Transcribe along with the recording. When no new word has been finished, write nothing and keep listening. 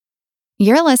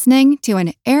You're listening to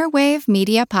an Airwave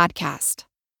Media Podcast.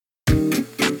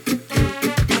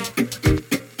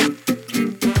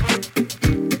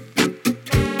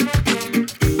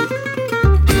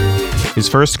 His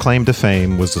first claim to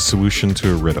fame was the solution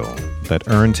to a riddle that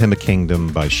earned him a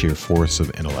kingdom by sheer force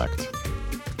of intellect.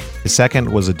 His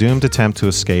second was a doomed attempt to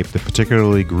escape the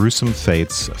particularly gruesome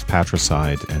fates of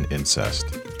patricide and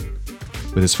incest.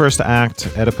 With his first act,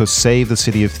 Oedipus saved the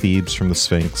city of Thebes from the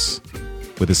Sphinx.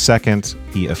 With his second,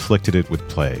 he afflicted it with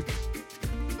plague.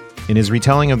 In his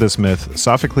retelling of this myth,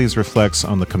 Sophocles reflects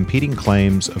on the competing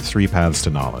claims of three paths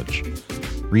to knowledge: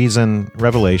 reason,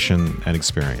 revelation, and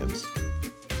experience.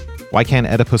 Why can't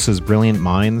Oedipus's brilliant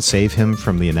mind save him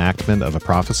from the enactment of a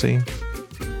prophecy?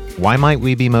 Why might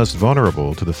we be most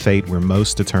vulnerable to the fate we're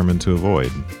most determined to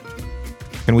avoid?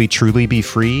 Can we truly be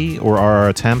free, or are our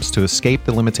attempts to escape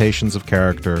the limitations of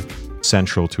character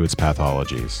central to its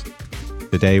pathologies?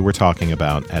 Today we're talking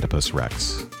about Oedipus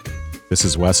Rex. This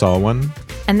is Wes Alwan.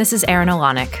 And this is Aaron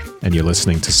Alanik. And you're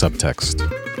listening to Subtext.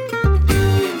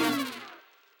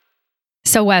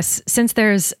 So Wes, since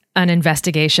there's an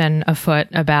investigation afoot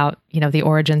about, the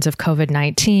origins of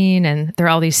COVID-19, and there are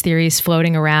all these theories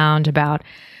floating around about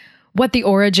what the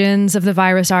origins of the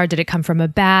virus are. Did it come from a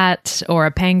bat or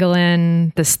a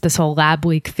pangolin? This whole lab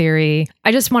leak theory.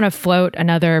 I just want to float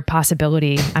another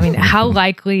possibility. I mean, how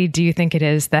likely do you think it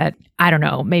is that, I don't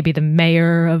know, maybe the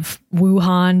mayor of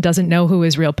Wuhan doesn't know who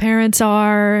his real parents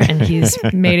are and he's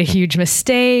made a huge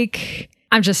mistake?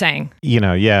 I'm just saying.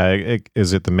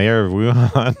 Is it the mayor of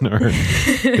Wuhan, or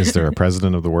is there a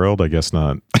president of the world? I guess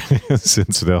not,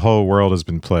 since the whole world has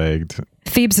been plagued.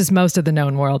 Thebes is most of the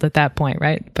known world at that point,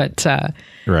 right? But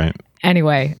right.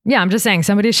 Anyway, I'm just saying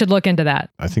somebody should look into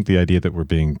that. I think the idea that we're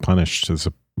being punished is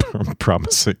a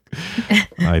promising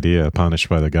idea, punished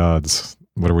by the gods.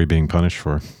 What are we being punished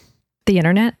for? The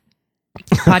internet?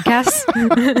 Podcasts?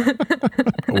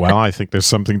 Well, I think there's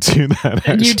something to that,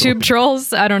 actually. YouTube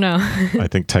trolls? I don't know. I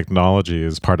think technology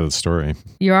is part of the story.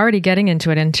 You're already getting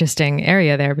into an interesting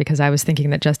area there, because I was thinking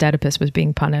that just Oedipus was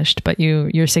being punished, but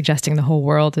you're suggesting the whole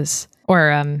world is,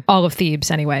 or all of Thebes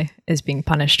anyway, is being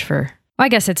punished for, I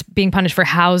guess it's being punished for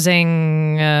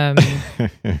housing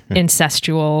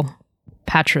incestual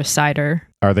patricider.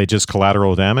 Are they just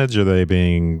collateral damage? Are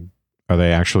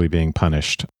they actually being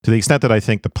punished? To the extent that I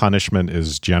think the punishment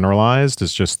is generalized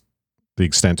is just the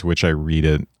extent to which I read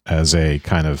it as a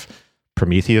kind of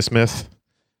Prometheus myth,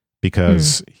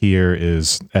 because here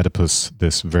is Oedipus,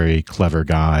 this very clever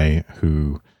guy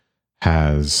who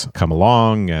has come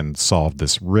along and solved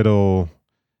this riddle,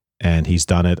 and he's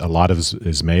done it. A lot of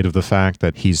is made of the fact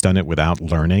that he's done it without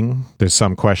learning. There's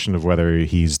some question of whether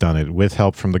he's done it with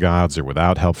help from the gods or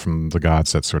without help from the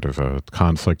gods. That's sort of a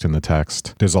conflict in the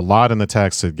text. There's a lot in the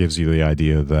text that gives you the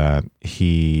idea that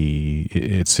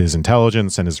it's his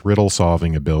intelligence and his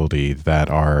riddle-solving ability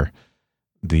that are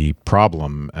the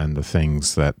problem and the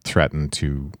things that threaten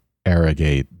to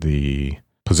arrogate the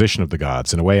position of the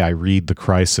gods. In a way, I read the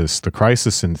crisis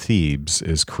in Thebes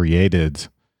is created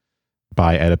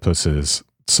by Oedipus's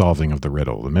solving of the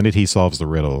riddle. The minute he solves the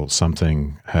riddle,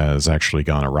 something has actually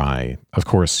gone awry. Of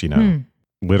course,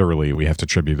 literally we have to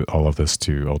attribute all of this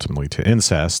ultimately to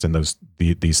incest, and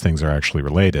these things are actually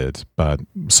related. But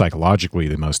psychologically,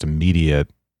 the most immediate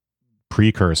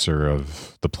precursor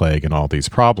of the plague and all these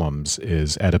problems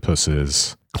is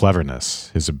Oedipus's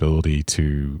cleverness, his ability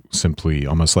to simply,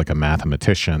 almost like a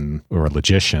mathematician or a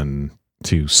logician,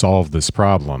 to solve this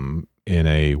problem in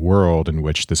a world in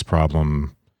which this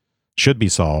problem should be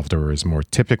solved, or is more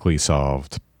typically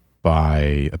solved,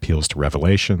 by appeals to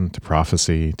revelation, to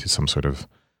prophecy, to some sort of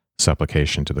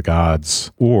supplication to the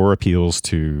gods, or appeals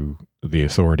to the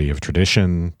authority of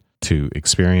tradition, to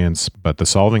experience. But the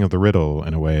solving of the riddle,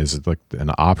 in a way, is like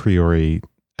an a priori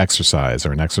exercise,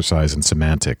 or an exercise in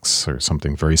semantics, or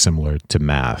something very similar to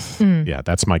math. Yeah,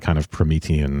 that's my kind of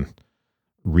Promethean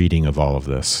reading of all of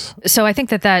this. So I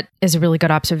think that is a really good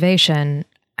observation.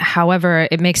 However,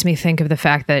 it makes me think of the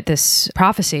fact that this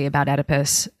prophecy about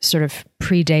Oedipus sort of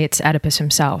predates Oedipus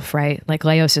himself, right? Like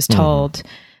Laios is told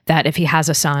that if he has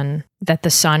a son, that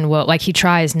the son will, like, he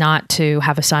tries not to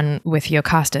have a son with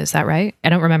Iocasta. Is that right? I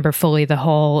don't remember fully the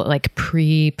whole like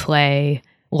pre-play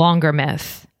longer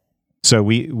myth. So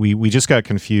we just got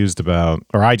confused about,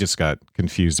 or I just got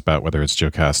confused about whether it's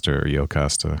Jocasta or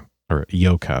Iocasta, or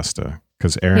Iocasta.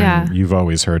 Because Aaron, you've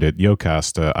always heard it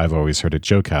Iocasta, I've always heard it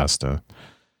Jocasta.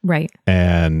 Right.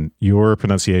 And your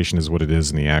pronunciation is what it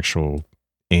is in the actual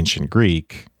ancient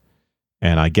Greek.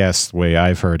 And I guess the way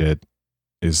I've heard it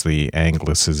is the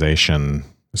anglicization.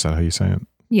 Is that how you say it?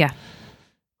 Yeah.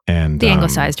 And the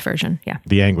anglicized version, yeah.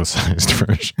 The anglicized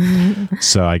version.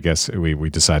 So I guess we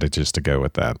decided just to go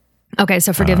with that. Okay,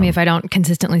 so forgive me if I don't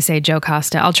consistently say Joe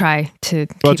Costa. I'll try to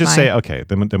Well, just say, okay,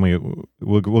 then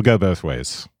we'll go both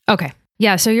ways. Okay.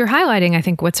 Yeah, so you're highlighting, I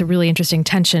think, what's a really interesting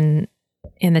tension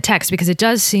in the text, because it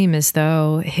does seem as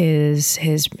though his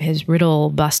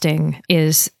riddle busting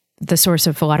is the source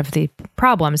of a lot of the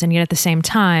problems. And yet at the same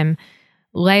time,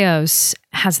 Laos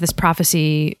has this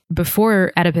prophecy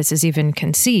before Oedipus is even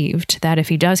conceived that if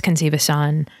he does conceive a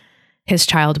son, his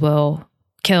child will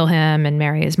kill him and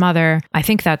marry his mother. I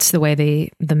think that's the way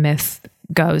the myth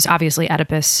goes. Obviously,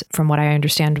 Oedipus, from what I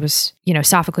understand, was,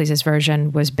 Sophocles'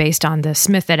 version was based on this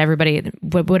myth that everybody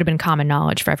would have been common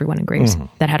knowledge for everyone in Greece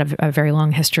that had a very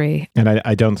long history. And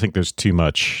I don't think there's too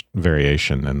much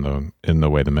variation in the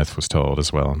way the myth was told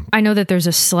as well. I know that there's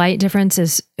a slight difference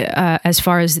as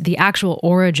far as the actual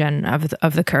origin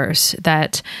of the curse,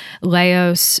 that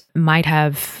Laos might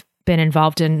have been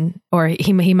involved in, or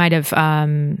he might have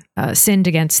sinned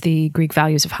against the Greek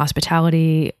values of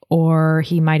hospitality, or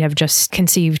he might have just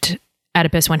conceived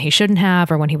Oedipus when he shouldn't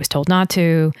have, or when he was told not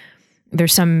to.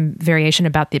 There's some variation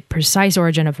about the precise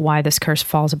origin of why this curse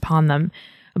falls upon them.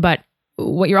 But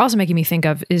what you're also making me think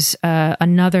of is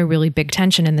another really big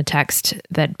tension in the text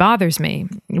that bothers me,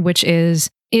 which is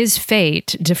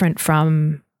fate different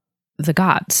from the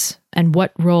gods? And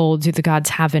what role do the gods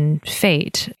have in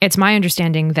fate? It's my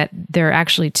understanding that they're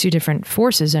actually two different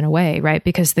forces in a way, right?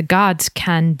 Because the gods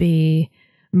can be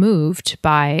moved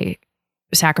by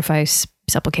sacrifice,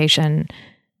 supplication,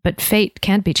 but fate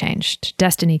can't be changed.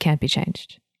 Destiny can't be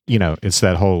changed. It's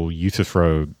that whole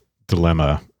Euthyphro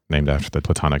dilemma named after the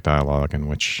Platonic dialogue, in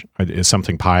which is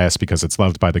something pious because it's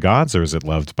loved by the gods, or is it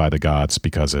loved by the gods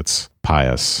because it's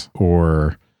pious?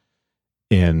 Or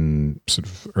in sort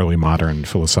of early modern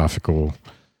philosophical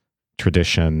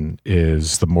tradition,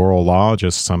 is the moral law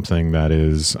just something that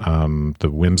is the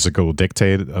whimsical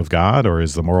dictate of God, or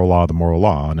is the moral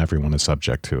law and everyone is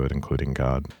subject to it, including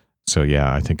God? So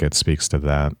yeah, I think it speaks to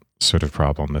that sort of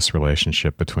problem, this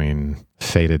relationship between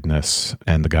fatedness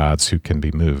and the gods who can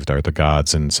be moved. Are the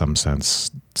gods in some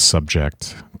sense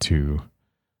subject to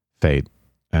fate?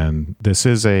 And this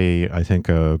is I think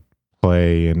a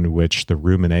play in which there's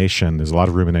a lot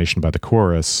of rumination by the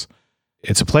chorus.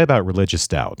 It's a play about religious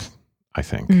doubt, I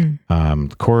think.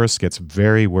 The chorus gets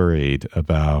very worried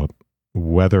about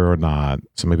whether or not,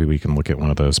 so maybe we can look at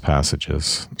one of those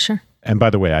passages. Sure. And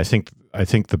by the way, I think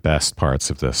the best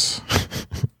parts of this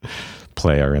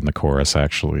play are in the chorus,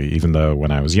 actually, even though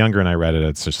when I was younger and I read it,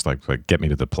 it's just like get me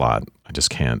to the plot. I just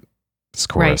can't. This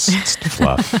chorus, right. It's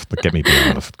fluff. Get me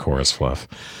beyond the chorus fluff.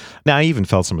 Now, I even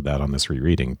felt some of that on this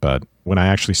rereading, but when I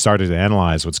actually started to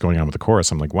analyze what's going on with the chorus,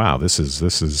 I'm like, wow, this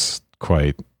is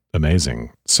quite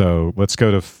amazing. So let's go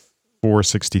to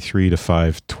 463 to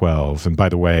 512. And by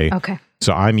the way, okay.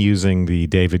 So I'm using the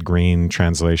David Green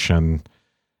translation,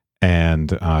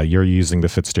 and you're using the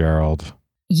Fitzgerald.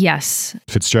 Yes.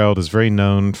 Fitzgerald is very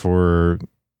known for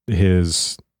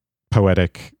his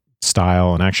poetic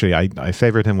style, and actually I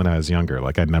favored him when I was younger.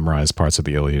 Like, I memorized parts of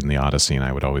the Iliad and the Odyssey, and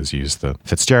I would always use the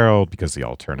Fitzgerald because the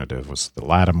alternative was the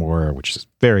Lattimore, which is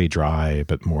very dry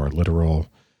but more literal.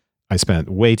 I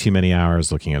spent way too many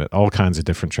hours looking at all kinds of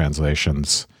different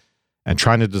translations and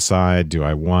trying to decide, do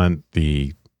I want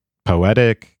the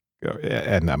poetic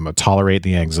and I'm gonna tolerate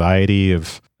the anxiety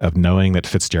of knowing that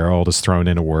Fitzgerald has thrown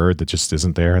in a word that just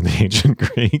isn't there in the ancient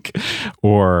Greek,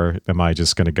 or am I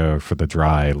just going to go for the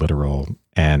dry literal?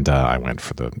 And I went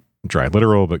for the dry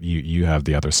literal, but you have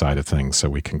the other side of things, so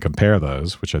we can compare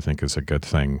those, which I think is a good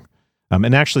thing.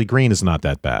 And actually, Green is not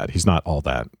that bad. He's not all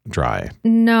that dry.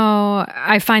 No,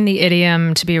 I find the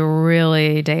idiom to be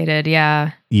really dated,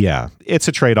 yeah. Yeah, it's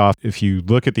a trade-off. If you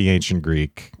look at the ancient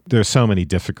Greek, there's so many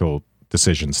difficult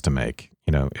decisions to make.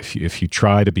 If you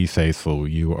try to be faithful,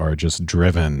 you are just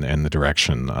driven in the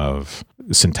direction of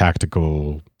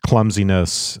syntactical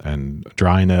clumsiness and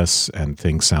dryness and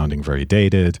things sounding very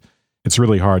dated. It's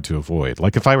really hard to avoid.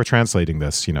 Like, if I were translating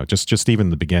this, just even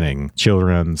the beginning,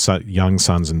 children, young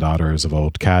sons and daughters of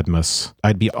old Cadmus,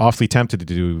 I'd be awfully tempted to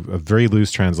do a very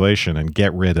loose translation and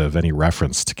get rid of any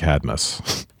reference to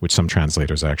Cadmus, which some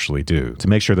translators actually do, to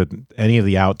make sure that any of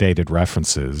the outdated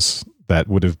references that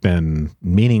would have been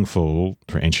meaningful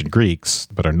for ancient Greeks,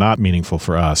 but are not meaningful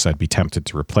for us, I'd be tempted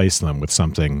to replace them with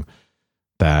something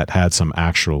that had some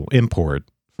actual import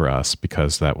for us,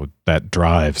 because that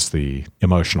drives the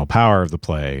emotional power of the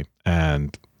play.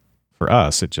 And for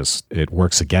us, it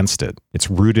works against it. It's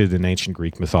rooted in ancient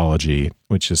Greek mythology,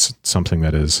 which is something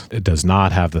it does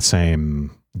not have the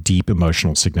same deep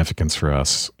emotional significance for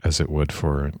us as it would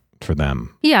for for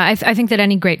them. Yeah, I think that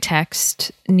any great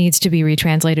text needs to be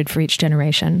retranslated for each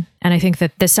generation. And I think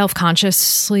that the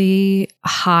self-consciously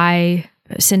high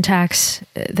syntax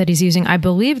that he's using, I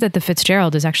believe that the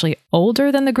Fitzgerald is actually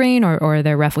older than the Green, or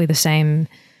they're roughly the same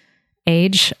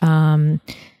age.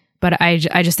 But I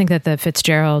just think that the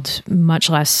Fitzgerald much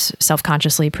less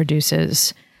self-consciously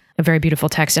produces a very beautiful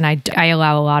text. And I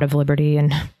allow a lot of liberty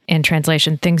in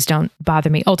translation. Things don't bother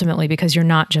me ultimately because you're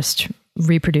not just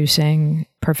reproducing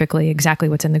perfectly exactly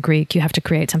what's in the Greek. You have to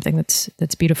create something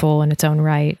that's beautiful in its own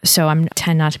right. So I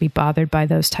tend not to be bothered by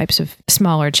those types of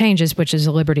smaller changes, which is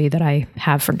a liberty that I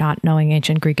have for not knowing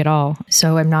ancient Greek at all.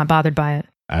 So I'm not bothered by it.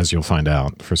 As you'll find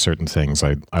out, for certain things,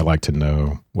 I like to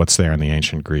know what's there in the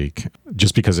ancient Greek,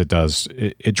 just because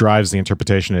it drives the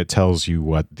interpretation. It tells you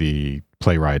what the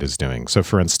playwright is doing. So,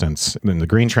 for instance, in the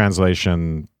Green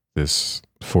translation, this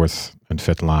fourth and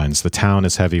fifth lines, the town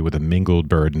is heavy with a mingled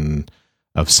burden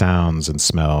of sounds and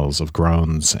smells, of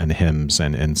groans and hymns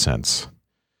and incense.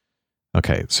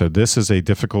 Okay, so this is a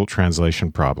difficult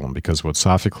translation problem, because what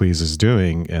Sophocles is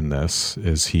doing in this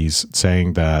is he's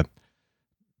saying that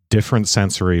different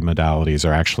sensory modalities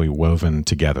are actually woven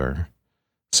together.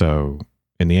 So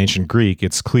in the ancient Greek,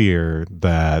 it's clear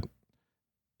that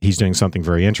he's doing something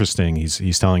very interesting.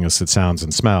 He's telling us that sounds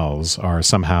and smells are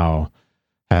somehow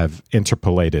have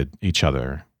interpolated each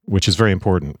other, which is very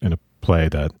important in a play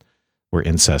where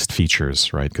incest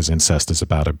features, right? Because incest is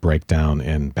about a breakdown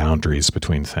in boundaries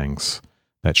between things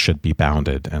that should be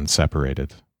bounded and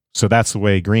separated. So that's the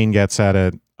way Green gets at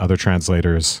it. Other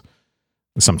translators,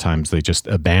 sometimes they just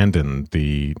abandon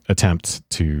the attempt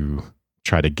to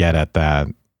try to get at that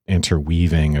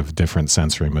interweaving of different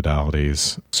sensory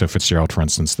modalities. So Fitzgerald, for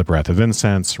instance, the breath of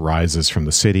incense rises from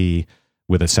the city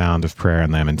with a sound of prayer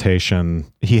and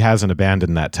lamentation. He hasn't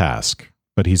abandoned that task,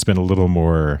 but he's been a little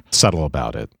more subtle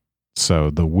about it. So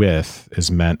the with is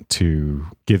meant to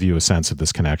give you a sense of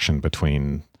this connection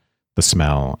between the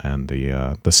smell and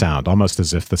the sound, almost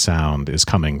as if the sound is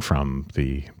coming from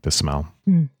the smell.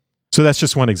 Mm. So that's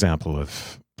just one example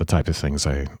of the type of things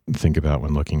I think about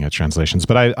when looking at translations.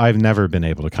 But I've never been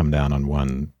able to come down on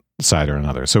one side or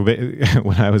another. So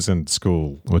when I was in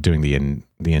school doing the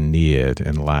Aeneid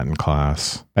in Latin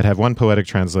class, I'd have one poetic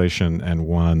translation and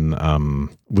one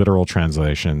literal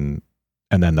translation,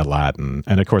 and then the Latin.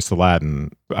 And of course, the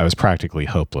Latin, I was practically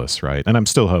hopeless, right? And I'm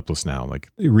still hopeless now. Like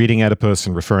reading Oedipus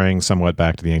and referring somewhat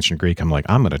back to the ancient Greek, I'm like,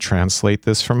 I'm going to translate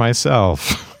this for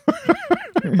myself.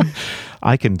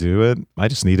 I can do it. I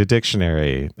just need a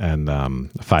dictionary.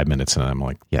 And 5 minutes and I'm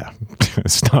like, yeah,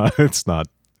 it's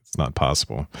not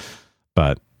possible.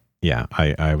 But yeah,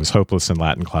 I was hopeless in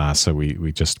Latin class. So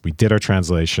we did our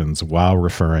translations while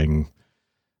referring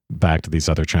back to these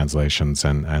other translations.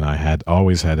 And I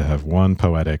always had to have one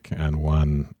poetic and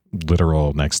one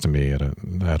literal next to me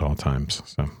at all times.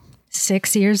 So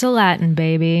 6 years of Latin,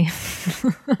 baby.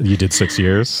 You did 6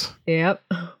 years? Yep.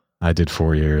 I did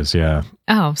 4 years, yeah.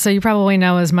 Oh, so you probably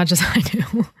know as much as I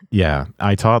do. Yeah,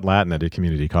 I taught Latin at a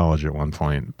community college at one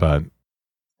point, but...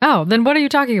 Oh, then what are you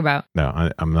talking about?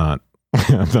 No, I'm not.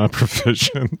 I'm not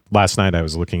proficient. Last night I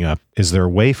was looking up, is there a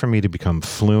way for me to become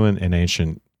fluent in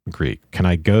ancient Greek? Can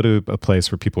I go to a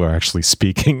place where people are actually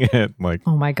speaking it? Like,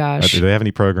 oh my gosh. Do they have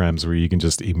any programs where you can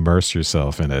just immerse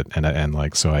yourself in it and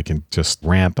like, so I can just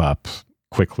ramp up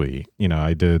quickly? You know,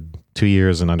 I did 2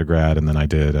 years in undergrad, and then I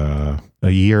did a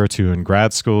year or two in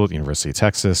grad school at the University of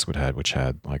Texas, which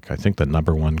had like, I think the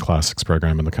 #1 classics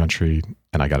program in the country.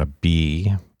 And I got a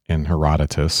B in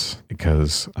Herodotus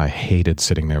because I hated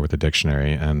sitting there with a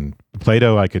dictionary. And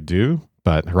Plato I could do,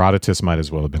 but Herodotus might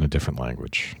as well have been a different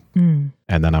language. Mm.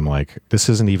 And then I'm like, this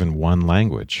isn't even one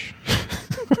language.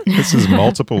 This is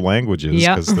multiple languages,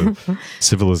 because the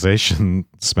civilization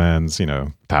spans,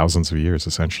 thousands of years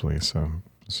essentially. So,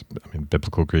 I mean,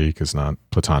 Biblical Greek is not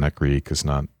Platonic Greek, is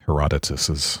not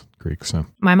Herodotus's Greek. So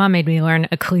my mom made me learn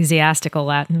ecclesiastical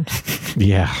Latin.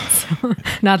 Yeah. So,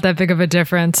 not that big of a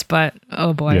difference, but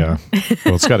oh boy. Yeah.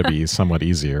 Well, it's got to be somewhat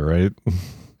easier, right?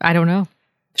 I don't know.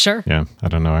 Sure. Yeah, I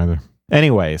don't know either.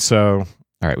 Anyway, so,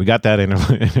 all right, we got that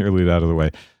interlude out of the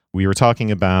way. We were talking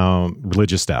about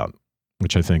religious doubt,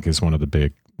 which I think is one of the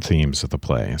big themes of the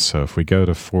play. So if we go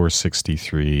to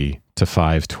 463 to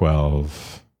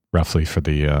 512, roughly for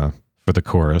the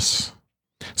chorus.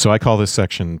 So I call this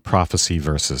section prophecy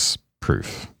versus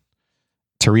proof.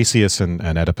 Tiresias and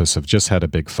Oedipus have just had a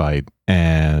big fight,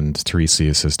 and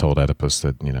Tiresias has told Oedipus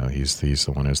that, he's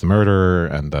the one who's the murderer,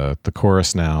 and the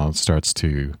chorus now starts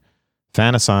to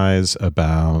fantasize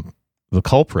about the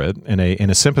culprit in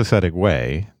a sympathetic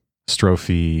way.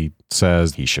 Strophe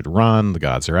says he should run, the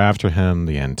gods are after him.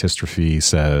 The antistrophe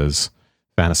says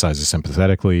fantasizes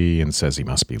sympathetically and says he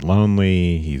must be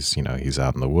lonely. He's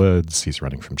out in the woods. He's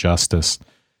running from justice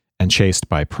and chased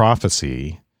by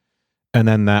prophecy. And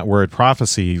then that word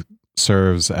prophecy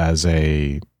serves as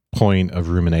a point of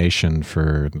rumination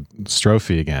for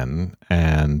Strophe again,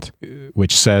 and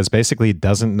which says basically he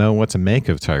doesn't know what to make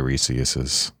of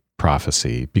Tiresias's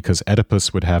prophecy because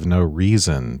Oedipus would have no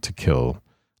reason to kill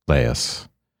Laius.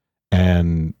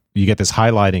 And you get this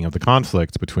highlighting of the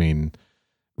conflict between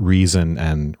reason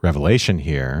and revelation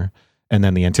here. And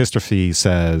then the antistrophe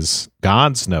says,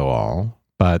 gods know all,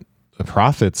 but the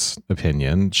prophet's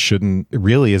opinion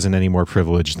really isn't any more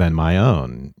privileged than my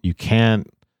own. You can't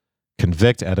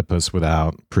convict Oedipus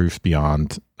without proof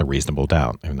beyond a reasonable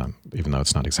doubt, even though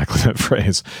it's not exactly that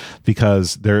phrase,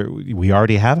 because we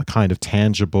already have a kind of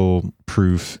tangible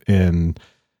proof in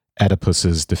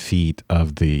Oedipus's defeat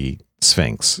of the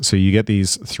Sphinx. So you get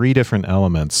these three different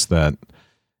elements that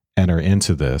enter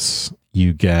into this.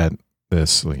 You get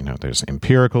this, there's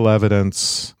empirical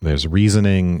evidence, there's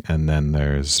reasoning, and then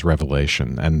there's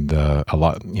revelation. And a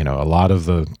lot of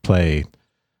the play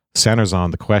centers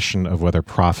on the question of whether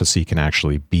prophecy can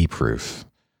actually be proof.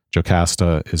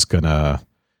 Jocasta is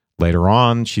later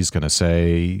on, she's going to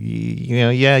say,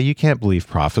 you can't believe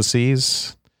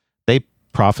prophecies. They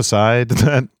prophesied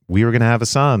that we were going to have a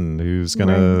son who's going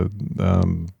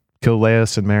to kill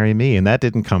Laius and marry me, and that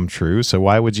didn't come true, so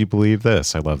why would you believe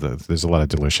this? I love that. There's a lot of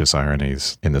delicious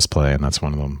ironies in this play, and that's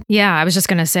one of them. Yeah, I was just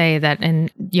going to say that, and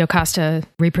Jocasta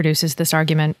reproduces this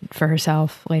argument for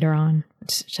herself later on.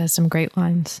 She has some great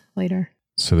lines later.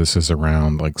 So this is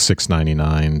around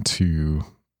 699 to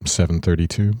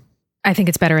 732? I think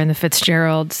it's better in the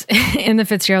Fitzgerald's. In the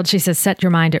Fitzgerald, she says, set your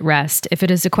mind at rest. If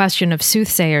it is a question of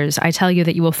soothsayers, I tell you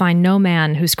that you will find no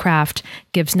man whose craft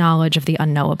gives knowledge of the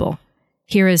unknowable.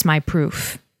 Here is my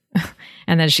proof.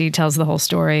 And then she tells the whole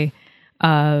story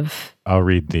of... I'll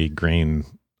read the grain.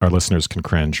 Our listeners can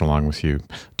cringe along with you.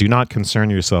 Do not concern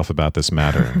yourself about this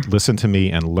matter. Listen to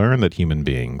me and learn that human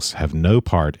beings have no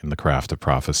part in the craft of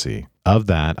prophecy. Of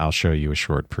that, I'll show you a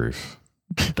short proof.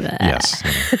 Yes.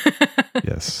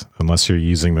 Yes. Unless you're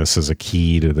using this as a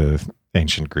key to the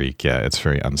ancient Greek. Yeah, it's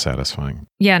very unsatisfying.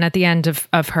 Yeah, and at the end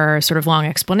of her sort of long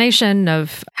explanation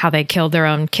of how they killed their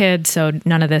own kid, so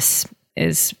none of this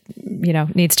is,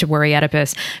 needs to worry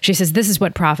Oedipus. She says, this is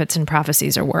what prophets and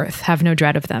prophecies are worth. Have no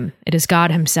dread of them. It is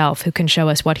God himself who can show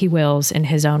us what he wills in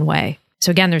his own way.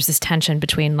 So again, there's this tension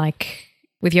between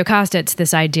with Jocasta, it's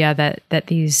this idea that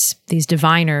these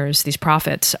diviners, these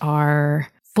prophets are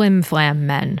flim-flam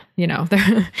men,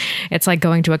 it's like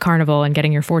going to a carnival and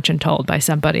getting your fortune told by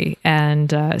somebody.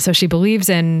 And so she believes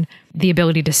in the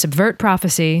ability to subvert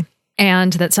prophecy,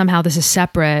 and that somehow this is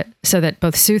separate, so that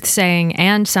both soothsaying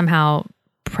and somehow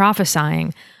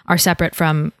prophesying are separate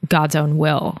from God's own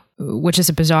will, which is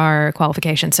a bizarre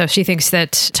qualification. So she thinks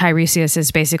that Tiresias is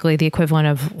basically the equivalent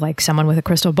of someone with a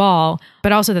crystal ball,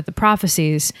 but also that the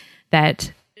prophecies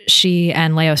that she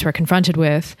and Laius were confronted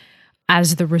with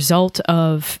as the result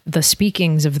of the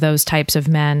speakings of those types of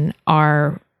men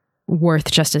are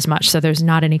worth just as much. So there's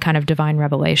not any kind of divine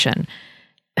revelation.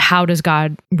 How does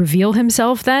God reveal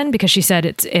himself then? Because she said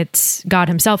it's God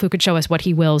himself who could show us what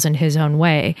he wills in his own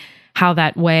way. How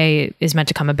that way is meant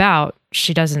to come about,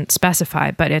 she doesn't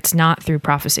specify, but it's not through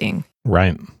prophesying.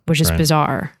 Right. Which is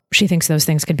bizarre. She thinks those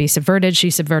things can be subverted. She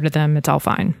subverted them. It's all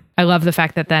fine. I love the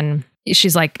fact that then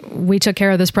she's like, we took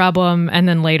care of this problem. And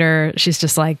then later she's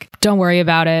just like, don't worry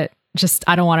about it. Just,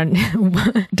 I don't want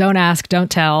to, don't ask,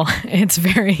 don't tell.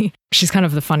 She's kind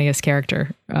of the funniest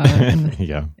character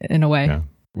in a way. Yeah.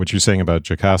 What you're saying about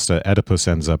Jocasta, Oedipus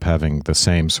ends up having the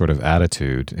same sort of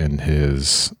attitude in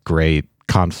his great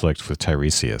conflict with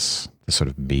Tiresias, the sort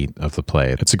of meat of the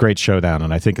play. It's a great showdown,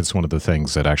 and I think it's one of the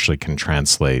things that actually can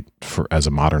translate as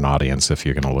a modern audience if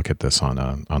you're going to look at this on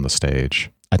the stage.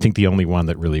 I think the only one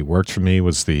that really worked for me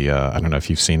was the, I don't know if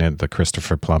you've seen it, the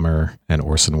Christopher Plummer and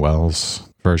Orson Welles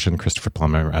version. Christopher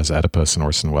Plummer as Oedipus and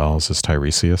Orson Welles as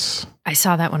Tiresias. I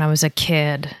saw that when I was a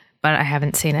kid, but I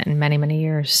haven't seen it in many, many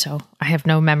years, so I have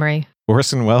no memory.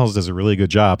 Orson Welles does a really good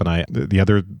job, and the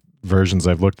other versions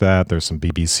I've looked at, there's some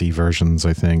BBC versions,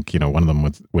 I think, one of them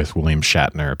with William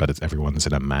Shatner, but everyone's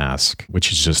in a mask,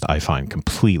 which is just, I find,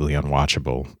 completely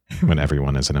unwatchable when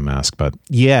everyone is in a mask. But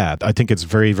yeah, I think it's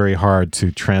very, very hard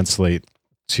to translate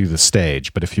to the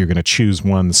stage, but if you're going to choose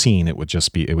one scene, it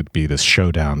would be this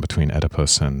showdown between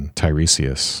Oedipus and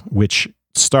Tiresias, which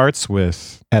starts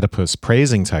with Oedipus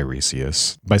praising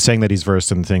Tiresias by saying that he's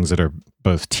versed in things that are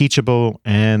both teachable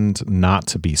and not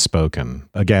to be spoken.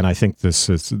 Again, I think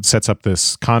sets up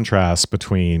this contrast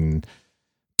between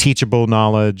teachable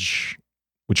knowledge,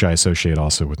 which I associate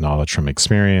also with knowledge from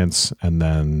experience, and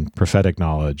then prophetic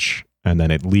knowledge. And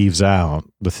then it leaves out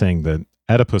the thing that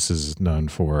Oedipus is known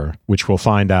for, which we'll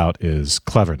find out is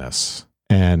cleverness.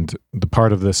 And the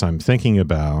part of this I'm thinking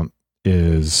about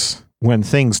is when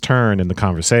things turn in the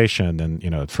conversation, and,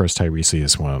 at first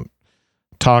Tiresias won't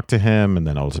talk to him, and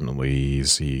then ultimately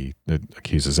he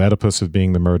accuses Oedipus of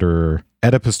being the murderer.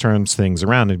 Oedipus turns things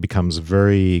around and becomes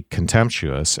very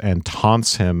contemptuous and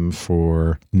taunts him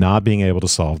for not being able to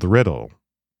solve the riddle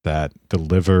that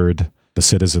delivered the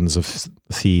citizens of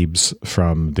Thebes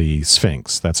from the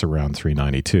Sphinx. That's around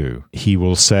 392. He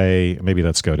will say, maybe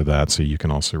let's go to that so you can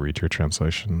also read your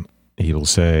translation. He will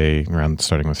say,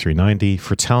 starting with 390,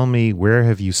 "For tell me, where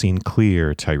have you seen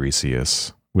clear,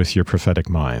 Tiresias, with your prophetic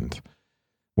mind?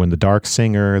 When the dark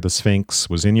singer, the Sphinx,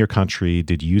 was in your country,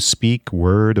 did you speak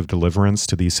word of deliverance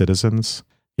to these citizens?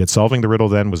 Yet solving the riddle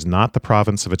then was not the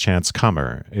province of a chance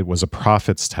comer. It was a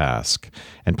prophet's task.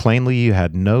 And plainly you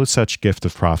had no such gift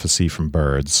of prophecy from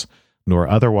birds, nor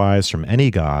otherwise from any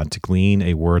god to glean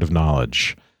a word of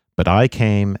knowledge. But I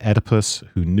came, Oedipus,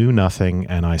 who knew nothing,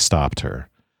 and I stopped her.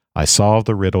 I solved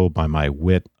the riddle by my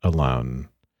wit alone.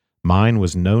 Mine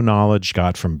was no knowledge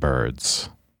got from birds."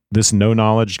 This no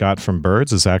knowledge got from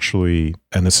birds is actually,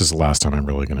 and this is the last time I'm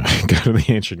really going to go to the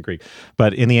ancient Greek,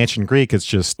 but in the ancient Greek, it's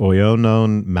just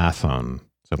oionon mathon.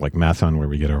 So like mathon, where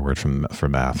we get our word for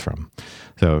math from.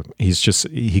 So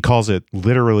he calls it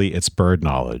literally, it's bird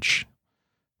knowledge.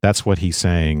 That's what he's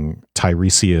saying.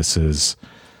 Tiresias's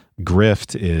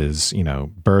grift is,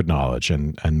 bird knowledge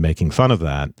and making fun of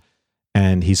that.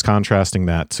 And he's contrasting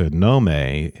that to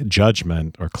nome,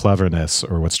 judgment or cleverness,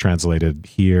 or what's translated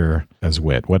here as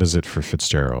wit. What is it for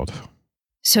Fitzgerald?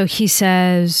 So he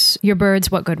says, "Your birds,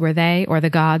 what good were they, or the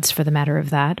gods for the matter of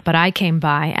that? But I came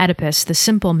by, Oedipus, the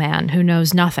simple man who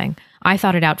knows nothing. I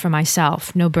thought it out for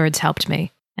myself. No birds helped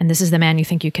me. And this is the man you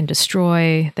think you can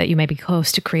destroy, that you may be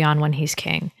close to Creon when he's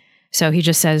king." So he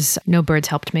just says, "No birds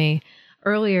helped me."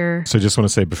 Earlier. So just want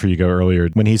to say before you go earlier,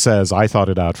 when he says, "I thought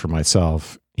it out for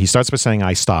myself," he starts by saying,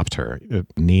 "I stopped her,"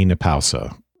 ni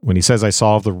pausa. When he says, "I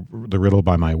solved the riddle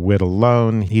by my wit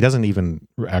alone," he doesn't even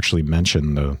actually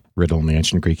mention the riddle in the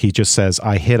ancient Greek. He just says,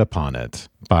 "I hit upon it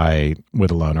by wit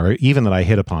alone," or even that I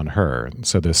hit upon her.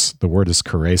 So the word is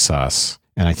kuresas.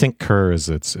 And I think kur is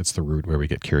it's the root where we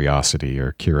get curiosity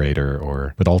or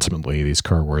curator, but ultimately these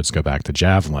kur words go back to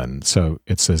javelin. So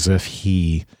it's as if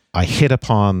I hit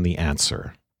upon the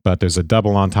answer. But there's a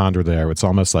double entendre there. It's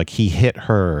almost like he hit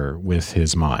her with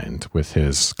his mind, with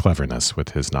his cleverness, with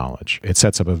his knowledge. It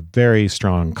sets up a very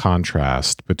strong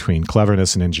contrast between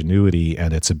cleverness and ingenuity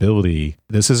and its ability.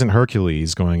 This isn't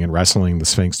Hercules going and wrestling the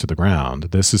Sphinx to the ground.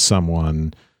 This is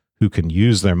someone who can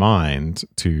use their mind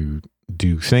to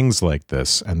do things like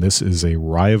this. And this is a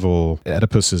rival.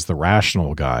 Oedipus is the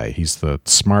rational guy. He's the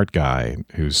smart guy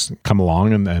who's come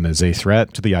along and is a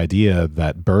threat to the idea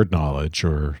that bird knowledge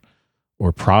or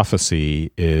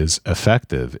prophecy is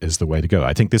effective, is the way to go.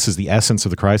 I think this is the essence of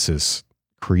the crisis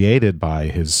created by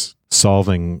his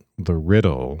solving the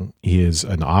riddle. He is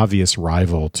an obvious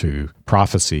rival to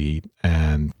prophecy,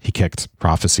 and he kicked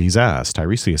prophecy's ass.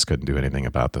 Tiresias couldn't do anything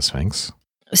about the Sphinx.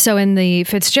 So in the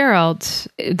Fitzgerald,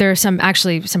 there are some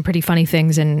pretty funny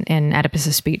things in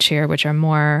Oedipus' speech here, which are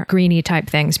more greeny type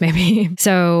things, maybe.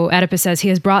 So Oedipus says, "He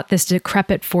has brought this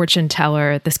decrepit fortune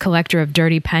teller, this collector of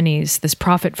dirty pennies, this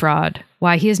prophet fraud.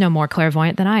 Why, he is no more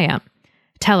clairvoyant than I am.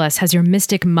 Tell us, has your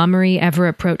mystic mummery ever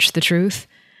approached the truth?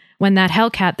 When that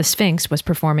hellcat, the Sphinx, was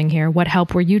performing here, what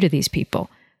help were you to these people?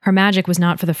 Her magic was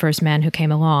not for the first man who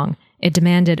came along. It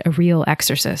demanded a real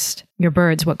exorcist. Your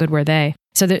birds, what good were they?"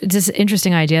 So there's this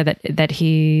interesting idea that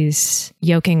he's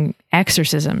yoking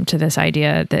exorcism to this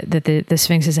idea that the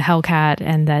Sphinx is a hellcat,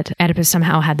 and that Oedipus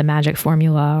somehow had the magic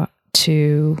formula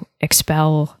to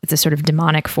expel the sort of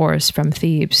demonic force from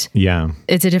Thebes. Yeah.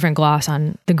 It's a different gloss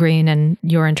on the green and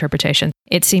your interpretation.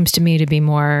 It seems to me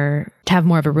to have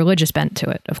more of a religious bent to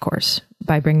it, of course,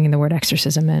 by bringing the word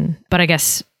exorcism in. But I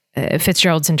guess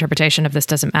Fitzgerald's interpretation of this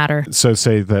doesn't matter. So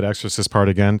say that exorcist part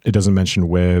again. It doesn't mention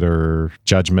wit or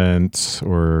judgment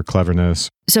or cleverness.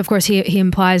 So of course he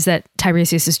implies that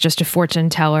Tiresias is just a fortune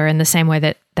teller in the same way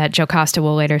that Jocasta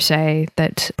will later say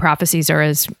that prophecies are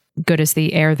as good as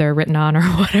the air they're written on or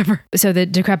whatever. So the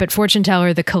decrepit fortune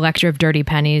teller, the collector of dirty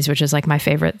pennies, which is like my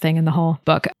favorite thing in the whole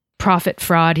book. Prophet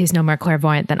fraud, he's no more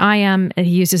clairvoyant than I am. And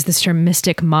he uses this term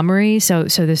mystic mummery. So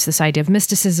there's this idea of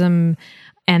mysticism.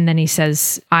 And then he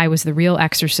says, "I was the real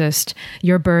exorcist.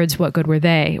 Your birds, what good were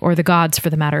they? Or the gods for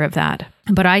the matter of that.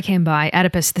 But I came by,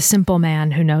 Oedipus, the simple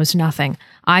man who knows nothing.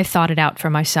 I thought it out for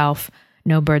myself.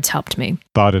 No birds helped me."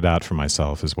 Thought it out for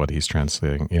myself is what he's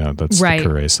translating. That's right. the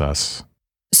kuresas.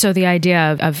 So the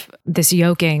idea of this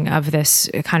yoking of this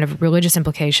kind of religious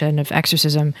implication of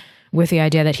exorcism with the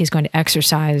idea that he's going to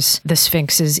exorcise the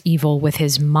Sphinx's evil with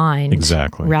his mind.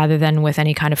 Exactly. Rather than with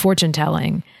any kind of fortune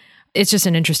telling. It's just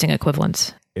an interesting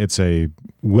equivalence. It's a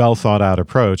well thought out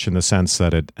approach in the sense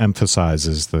that it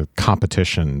emphasizes the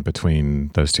competition between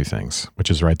those two things,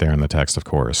 which is right there in the text, of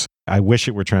course. I wish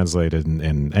it were translated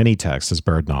in any text as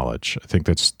bird knowledge. I think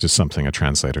that's just something a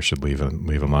translator should leave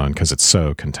alone because it's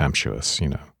so contemptuous, you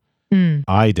know.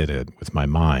 I did it with my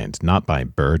mind, not by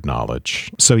bird knowledge.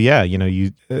 So yeah, you know,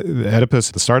 Oedipus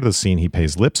at the start of the scene, he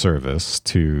pays lip service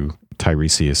to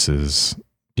Tiresias's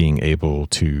being able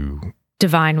to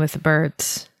divine with the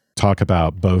birds. Talk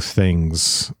about both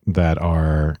things that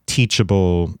are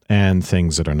teachable and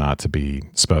things that are not to be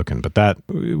spoken. But that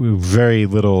very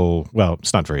little, well,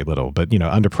 it's not very little, but, you know,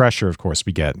 under pressure, of course,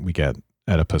 we get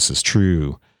Oedipus's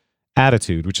true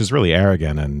attitude, which is really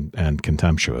arrogant and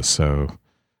contemptuous. So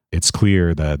it's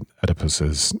clear that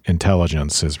Oedipus's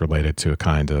intelligence is related to a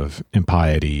kind of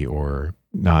impiety or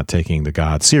not taking the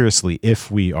gods seriously if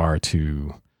we are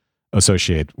to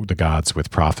associate the gods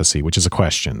with prophecy, which is a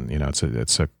question. You know,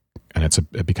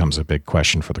 it becomes a big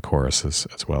question for the chorus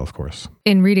as well, of course.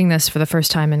 In reading this for the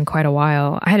first time in quite a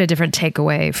while, I had a different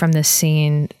takeaway from this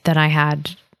scene than I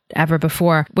had ever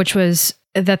before, which was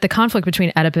that the conflict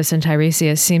between Oedipus and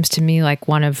Tiresias seems to me like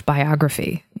one of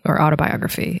biography or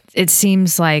autobiography. It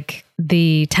seems like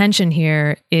the tension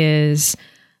here is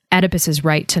Oedipus's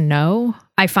right to know.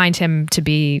 I find him to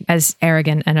be as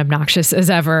arrogant and obnoxious as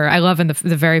ever. I love in the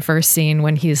very first scene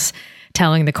when he's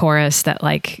telling the chorus that,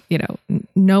 like, you know,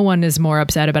 no one is more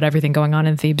upset about everything going on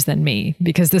in Thebes than me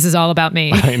because this is all about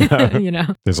me. I know. You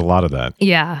know, there's a lot of that.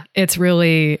 Yeah, it's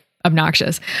really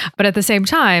obnoxious. But at the same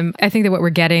time, I think that what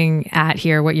we're getting at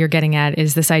here, what you're getting at,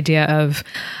 is this idea of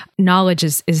knowledge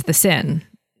is the sin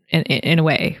in a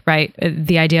way, right?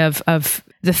 The idea of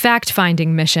the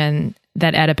fact-finding mission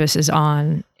that Oedipus is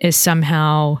on is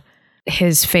somehow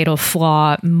his fatal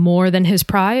flaw more than his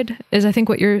pride, is I think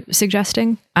what you're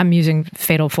suggesting. I'm using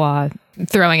fatal flaw,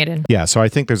 throwing it in. Yeah, so I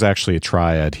think there's actually a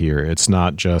triad here. It's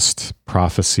not just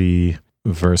prophecy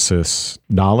versus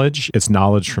knowledge. It's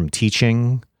knowledge from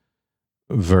teaching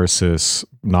versus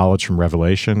knowledge from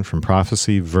revelation, from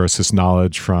prophecy, versus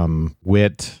knowledge from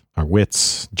wit, or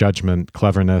wits, judgment,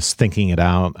 cleverness, thinking it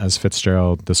out, as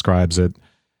Fitzgerald describes it.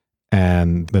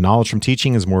 And the knowledge from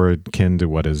teaching is more akin to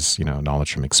what is, you know,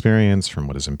 knowledge from experience, from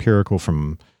what is empirical,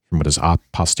 from what is a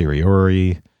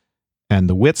posteriori. And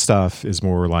the wit stuff is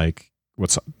more like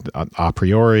what's a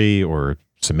priori or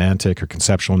semantic or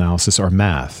conceptual analysis or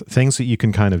math, things that you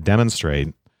can kind of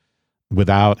demonstrate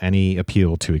without any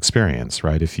appeal to experience,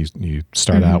 right? If you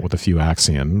start out with a few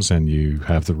axioms and you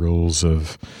have the rules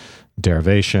of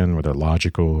derivation, whether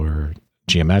logical or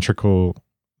geometrical,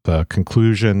 the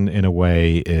conclusion, in a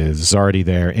way, is already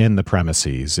there in the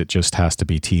premises. It just has to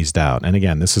be teased out. And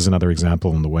again, this is another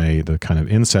example in the way, the kind of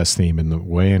incest theme, in the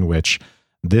way in which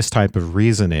this type of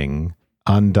reasoning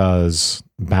undoes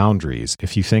boundaries.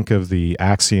 If you think of the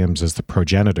axioms as the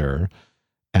progenitor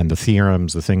and the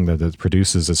theorems, the thing that it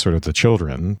produces as sort of the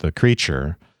children, the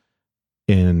creature,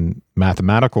 in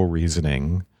mathematical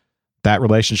reasoning, that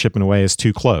relationship in a way is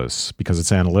too close because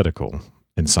it's analytical.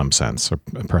 In some sense, or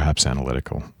perhaps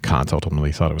analytical. Kant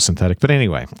ultimately thought it was synthetic. But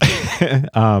anyway,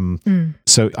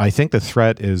 so I think the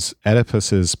threat is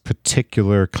Oedipus's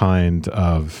particular kind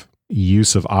of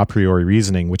use of a priori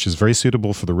reasoning, which is very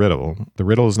suitable for the riddle. The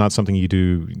riddle is not something you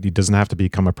do. He doesn't have to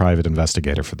become a private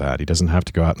investigator for that. He doesn't have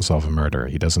to go out and solve a murder.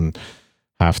 He doesn't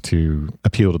have to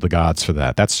appeal to the gods for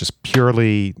that. That's just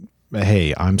purely,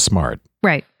 hey, I'm smart.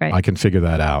 Right. I can figure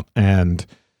that out. And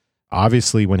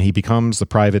obviously, when he becomes the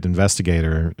private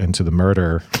investigator into the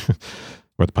murder,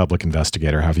 or the public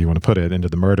investigator, however you want to put it, into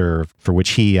the murder for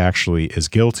which he actually is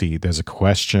guilty, there's a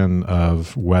question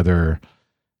of whether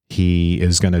he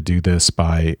is going to do this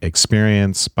by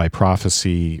experience, by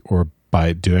prophecy, or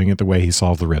by doing it the way he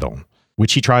solved the riddle,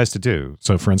 which he tries to do.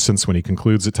 So, for instance, when he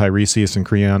concludes that Tiresias and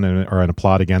Creon are in a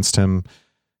plot against him,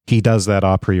 he does that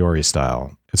a priori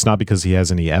style. It's not because he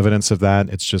has any evidence of that.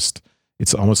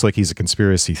 It's almost like he's a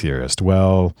conspiracy theorist.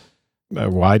 Well,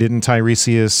 why didn't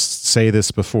Tiresias say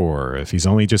this before? If he's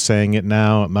only just saying it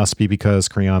now, it must be because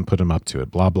Creon put him up to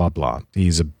it, blah, blah, blah.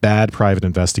 He's a bad private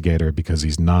investigator because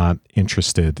he's not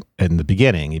interested in the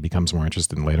beginning. He becomes more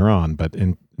interested later on, but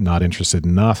not interested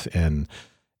enough in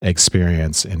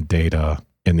experience and data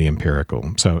in the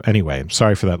empirical. So anyway,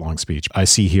 sorry for that long speech. I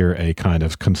see here a kind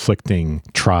of conflicting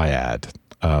triad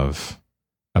of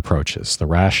approaches: the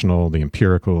rational, the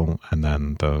empirical, and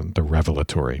then the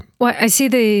revelatory. Well, I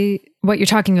see what you're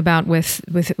talking about with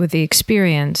the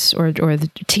experience or the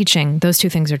teaching. Those two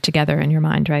things are together in your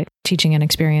mind, right? Teaching and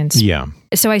experience. Yeah.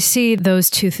 So I see those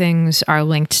two things are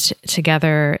linked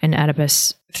together in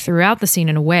Oedipus throughout the scene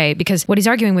in a way, because what he's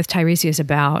arguing with Tiresias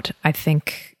about, I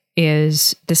think,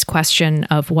 is this question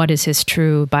of what is his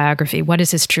true biography? What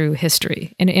is his true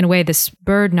history? In a way, this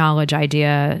bird knowledge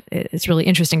idea is really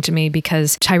interesting to me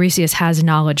because Tiresias has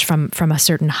knowledge from a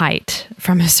certain height,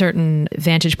 from a certain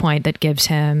vantage point that gives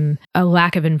him a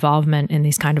lack of involvement in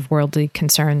these kind of worldly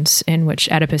concerns in which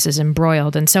Oedipus is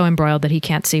embroiled, and so embroiled that he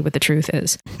can't see what the truth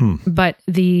is. But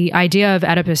the idea of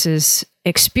Oedipus's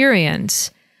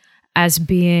experience as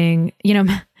being,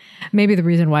 maybe the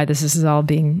reason why this is all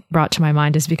being brought to my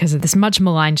mind is because of this much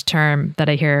maligned term that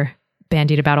I hear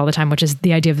bandied about all the time, which is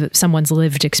the idea of someone's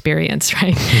lived experience,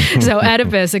 right? So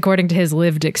Oedipus, according to his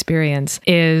lived experience,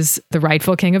 is the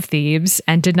rightful king of Thebes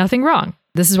and did nothing wrong.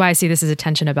 This is why I see this as a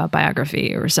tension about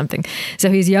biography or something. So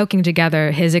he's yoking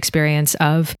together his experience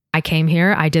of, I came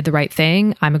here, I did the right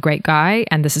thing, I'm a great guy,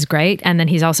 and this is great. And then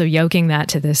he's also yoking that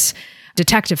to this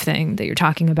detective thing that you're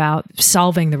talking about,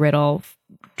 solving the riddle,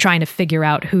 trying to figure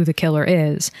out who the killer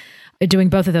is, doing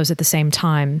both of those at the same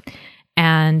time.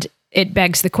 And it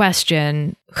begs the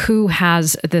question, who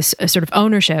has this sort of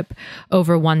ownership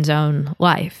over one's own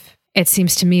life? It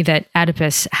seems to me that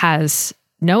Oedipus has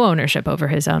no ownership over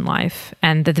his own life,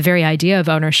 and that the very idea of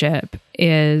ownership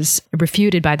is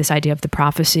refuted by this idea of the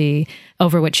prophecy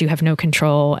over which you have no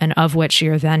control and of which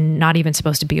you're then not even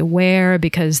supposed to be aware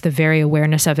because the very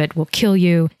awareness of it will kill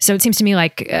you. So it seems to me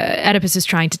like Oedipus is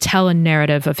trying to tell a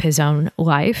narrative of his own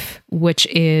life, which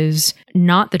is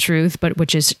not the truth, but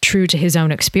which is true to his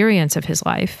own experience of his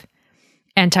life.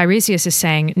 And Tiresias is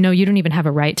saying, no, you don't even have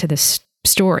a right to this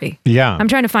story. Yeah. I'm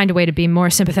trying to find a way to be more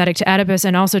sympathetic to Oedipus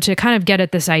and also to kind of get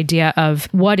at this idea of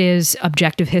what is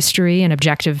objective history and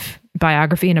objective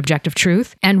biography and objective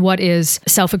truth and what is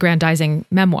self-aggrandizing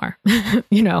memoir. I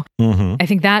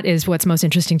think that is what's most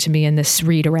interesting to me in this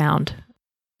read around.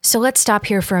 So let's stop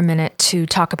here for a minute to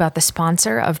talk about the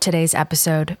sponsor of today's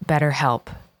episode, BetterHelp.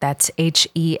 That's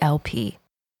HELP.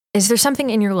 Is there something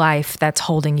in your life that's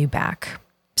holding you back?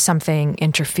 Something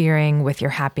interfering with your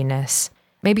happiness?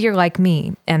 Maybe you're like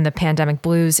me and the pandemic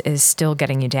blues is still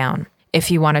getting you down.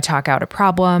 If you want to talk out a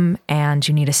problem and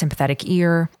you need a sympathetic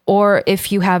ear, or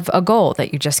if you have a goal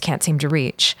that you just can't seem to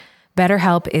reach,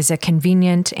 BetterHelp is a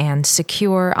convenient and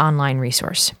secure online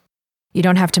resource. You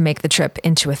don't have to make the trip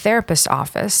into a therapist's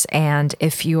office, and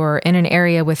if you're in an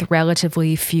area with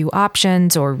relatively few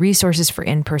options or resources for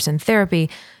in-person therapy,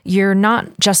 you're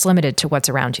not just limited to what's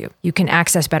around you. You can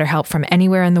access BetterHelp from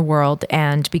anywhere in the world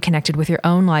and be connected with your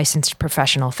own licensed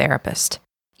professional therapist.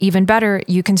 Even better,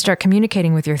 you can start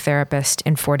communicating with your therapist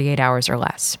in 48 hours or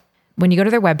less. When you go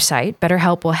to their website,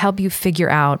 BetterHelp will help you figure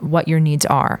out what your needs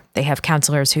are. They have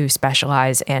counselors who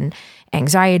specialize in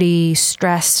anxiety,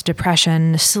 stress,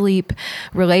 depression, sleep,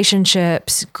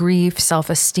 relationships, grief,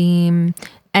 self-esteem,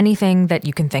 anything that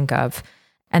you can think of.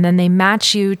 And then they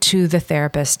match you to the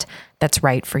therapist that's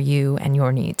right for you and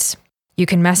your needs. You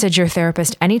can message your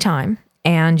therapist anytime,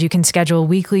 and you can schedule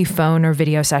weekly phone or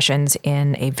video sessions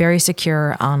in a very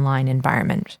secure online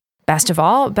environment. Best of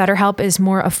all, BetterHelp is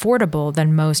more affordable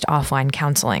than most offline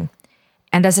counseling.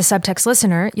 And as a Subtext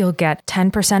listener, you'll get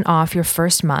 10% off your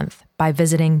first month by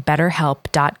visiting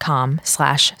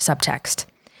betterhelp.com/subtext.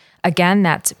 Again,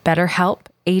 that's BetterHelp,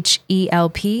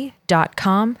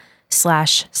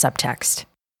 HELP.com/subtext.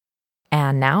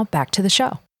 And now back to the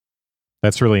show.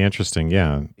 That's really interesting.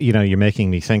 Yeah. You're making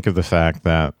me think of the fact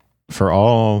that for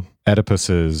all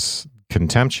Oedipus's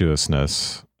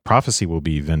contemptuousness, prophecy will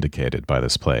be vindicated by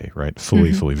this play, right?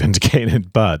 Fully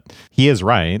vindicated. But he is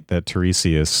right that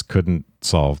Tiresias couldn't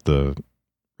solve the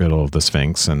riddle of the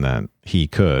Sphinx and that he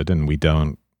could, and we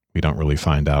don't really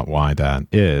find out why that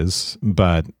is.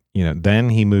 But, then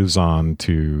he moves on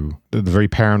to the very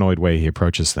paranoid way he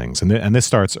approaches things. And this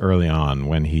starts early on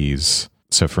when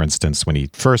so for instance, when he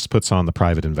first puts on the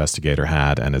private investigator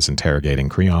hat and is interrogating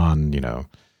Creon,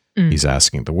 he's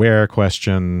asking the where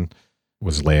question.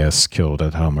 Was Laius killed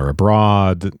at home or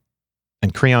abroad?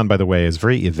 And Creon, by the way, is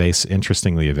very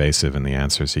interestingly evasive in the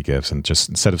answers he gives. And just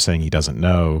instead of saying he doesn't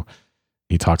know,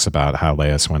 he talks about how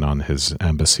Laius went on his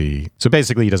embassy. So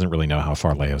basically, he doesn't really know how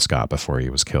far Laius got before he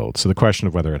was killed. So the question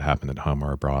of whether it happened at home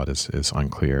or abroad is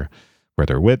unclear. Were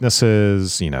there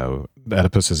witnesses?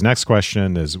 Oedipus's next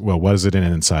question is, well, was it an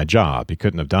inside job? He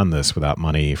couldn't have done this without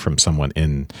money from someone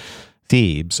in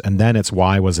Thebes, and then it's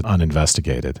why was it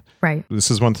uninvestigated? Right.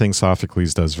 This is one thing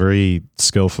Sophocles does very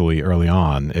skillfully early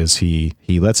on, is he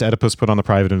lets Oedipus put on the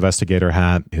private investigator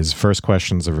hat. His first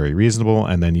questions are very reasonable,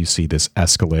 and then you see this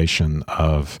escalation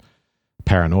of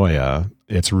paranoia.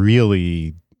 It's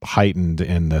really heightened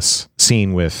in this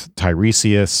scene with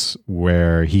Tiresias,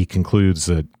 where he concludes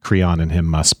that Creon and him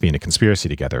must be in a conspiracy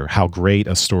together. How great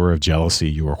a store of jealousy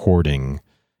you are hoarding,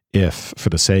 if, for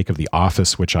the sake of the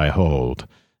office which I hold,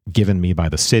 given me by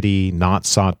the city, not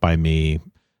sought by me,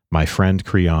 my friend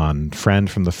Creon, friend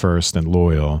from the first and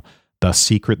loyal, thus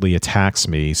secretly attacks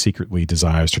me, secretly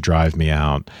desires to drive me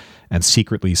out, and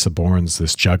secretly suborns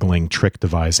this juggling,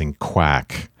 trick-devising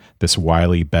quack, this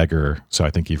wily beggar. So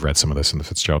I think you've read some of this in the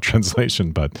Fitzgerald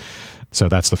translation, but so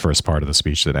that's the first part of the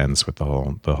speech that ends with the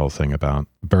whole thing about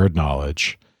bird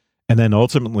knowledge. And then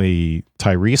ultimately,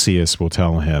 Tiresias will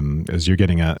tell him, as you're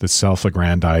getting at the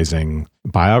self-aggrandizing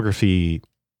biography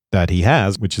that he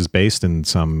has, which is based in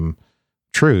some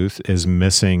truth, is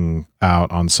missing out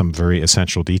on some very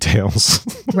essential details.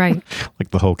 Right.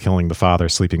 Like the whole killing the father,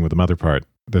 sleeping with the mother part.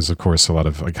 There's, of course, a lot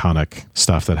of iconic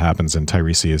stuff that happens in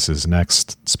Tiresias's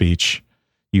next speech.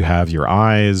 You have your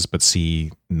eyes, but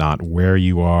see not where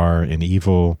you are in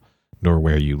evil, nor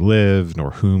where you live,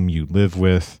 nor whom you live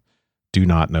with. Do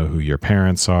not know who your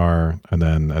parents are. And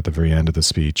then at the very end of the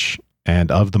speech,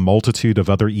 and of the multitude of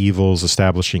other evils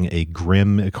establishing a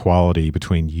grim equality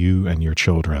between you and your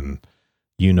children,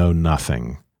 you know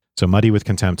nothing. So muddy with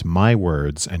contempt my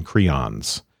words and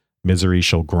Creon's. Misery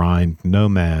shall grind no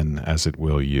man as it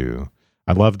will you.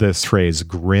 I love this phrase,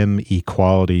 grim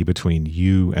equality between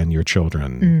you and your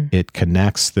children. It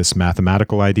connects this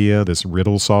mathematical idea, this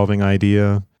riddle-solving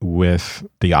idea, with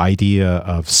the idea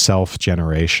of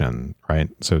self-generation, right?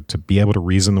 So to be able to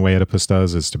reason the way Oedipus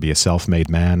does is to be a self-made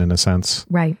man in a sense.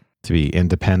 Right. To be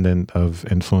independent of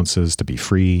influences, to be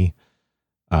free,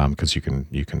 because you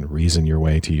can reason your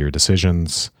way to your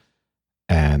decisions.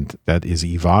 And that is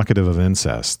evocative of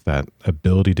incest, that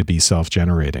ability to be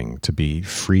self-generating, to be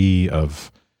free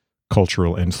of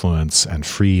cultural influence and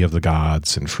free of the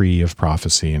gods and free of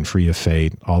prophecy and free of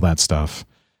fate, all that stuff.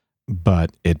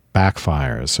 But it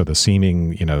backfires. So the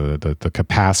seeming, the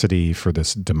capacity for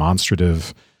this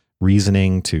demonstrative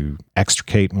reasoning to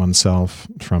extricate oneself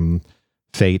from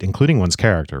fate, including one's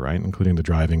character, right? Including the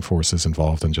driving forces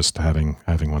involved in just having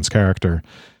one's character,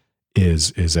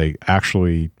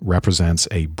 actually represents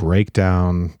a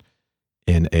breakdown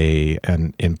in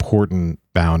an important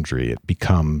boundary. It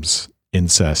becomes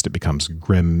incest. It becomes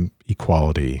grim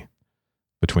equality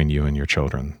between you and your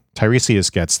children. Tiresias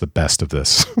gets the best of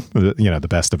this, the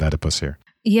best of Oedipus here.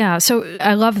 Yeah. So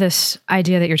I love this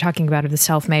idea that you're talking about of the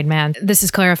self-made man. This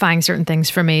is clarifying certain things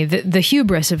for me. The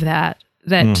hubris of that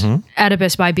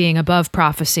Oedipus, by being above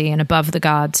prophecy and above the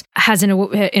gods, has in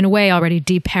a way already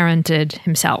deparented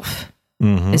himself,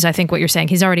 is I think what you're saying.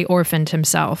 He's already orphaned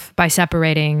himself by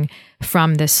separating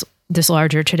from this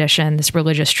larger tradition, this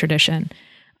religious tradition,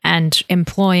 and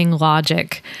employing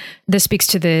logic. This speaks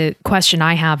to the question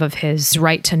I have of his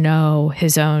right to know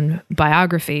his own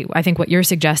biography. I think what you're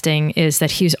suggesting is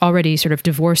that he's already sort of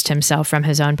divorced himself from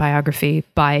his own biography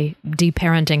by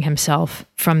deparenting himself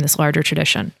from this larger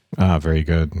tradition. Very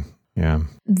good. Yeah.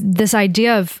 This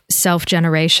idea of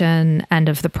self-generation and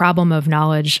of the problem of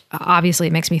knowledge, obviously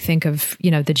it makes me think of,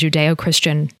 the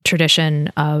Judeo-Christian tradition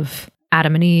of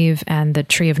Adam and Eve and the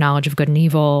tree of knowledge of good and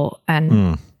evil.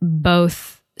 And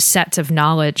both sets of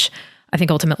knowledge, I think,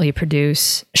 ultimately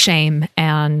produce shame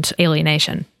and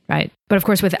alienation, right? But of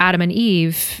course, with Adam and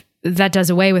Eve, that does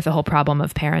away with the whole problem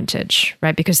of parentage,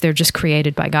 right? Because they're just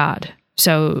created by God.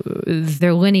 So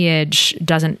their lineage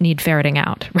doesn't need ferreting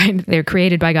out, right? They're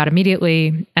created by God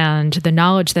immediately, and the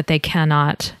knowledge that they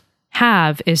cannot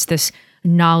have is this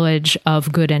knowledge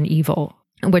of good and evil,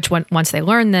 which once they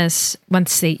learn this,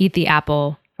 once they eat the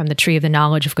apple from the tree of the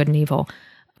knowledge of good and evil,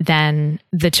 then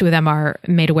the two of them are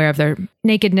made aware of their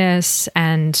nakedness,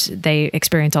 and they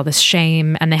experience all this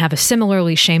shame, and they have a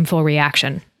similarly shameful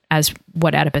reaction as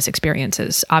what Oedipus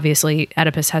experiences. Obviously,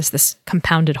 Oedipus has this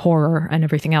compounded horror and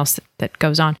everything else that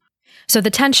goes on. So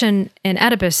the tension in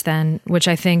Oedipus then, which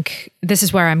I think this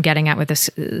is where I'm getting at with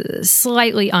this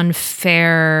slightly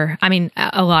unfair,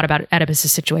 a lot about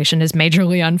Oedipus' situation is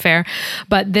majorly unfair,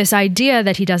 but this idea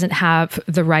that he doesn't have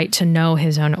the right to know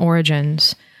his own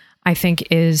origins, I think,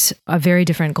 is a very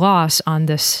different gloss on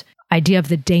this idea of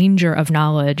the danger of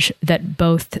knowledge that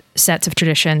both sets of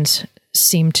traditions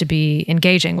seem to be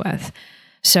engaging with.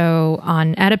 So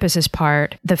on Oedipus's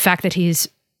part, the fact that he's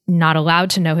not allowed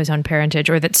to know his own parentage,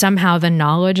 or that somehow the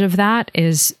knowledge of that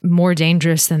is more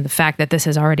dangerous than the fact that this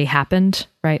has already happened,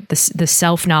 right? The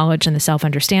self-knowledge and the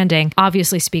self-understanding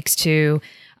obviously speaks to,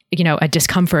 a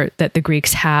discomfort that the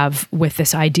Greeks have with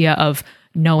this idea of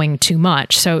knowing too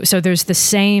much. So there's the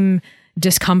same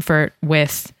discomfort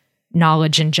with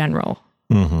knowledge in general.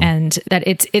 Mm-hmm. And that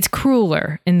it's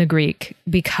crueler in the Greek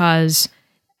because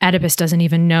Oedipus doesn't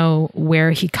even know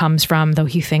where he comes from, though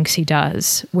he thinks he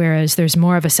does. Whereas there's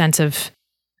more of a sense of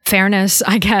fairness,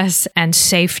 I guess, and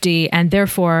safety, and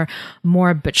therefore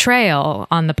more betrayal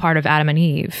on the part of Adam and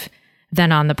Eve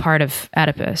than on the part of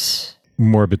Oedipus.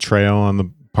 More betrayal on the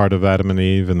part of Adam and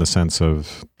Eve in the sense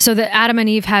of... So that Adam and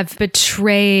Eve have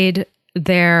betrayed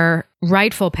their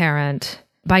rightful parent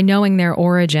by knowing their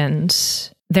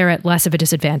origins. They're at less of a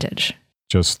disadvantage.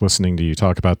 Just listening to you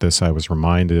talk about this, I was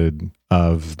reminded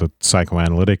of the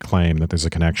psychoanalytic claim that there's a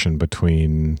connection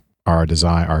between our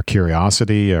desire, our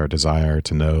curiosity, our desire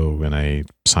to know in a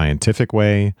scientific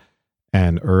way,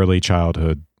 and early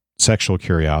childhood sexual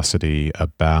curiosity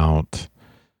about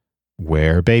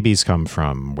where babies come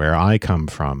from, where I come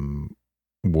from,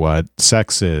 what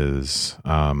sex is,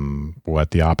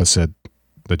 what the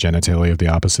genitalia of the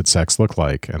opposite sex look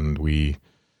like. And we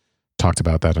talked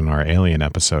about that in our alien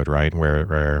episode, right?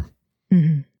 Where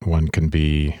mm-hmm. one can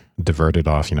be diverted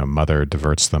off, mother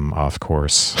diverts them off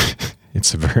course.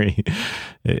 It's a very,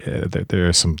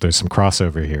 there's some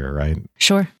crossover here, right?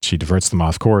 Sure. She diverts them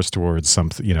off course towards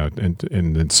something,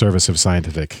 in the service of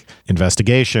scientific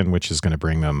investigation, which is going to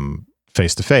bring them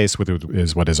face to face with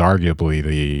what is arguably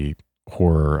the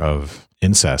horror of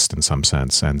incest in some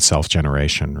sense and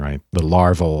self-generation, right? The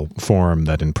larval form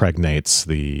that impregnates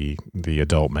the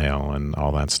adult male and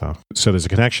all that stuff. So there's a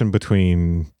connection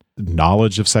between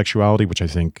knowledge of sexuality, which I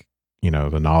think,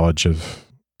 the knowledge of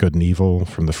good and evil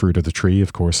from the fruit of the tree,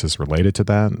 of course, is related to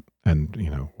that. And,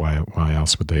 why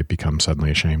else would they become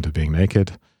suddenly ashamed of being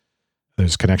naked?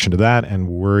 There's a connection to that, and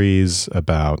worries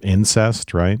about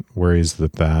incest, right? Worries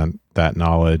that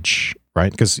knowledge... Right?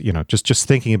 Because, just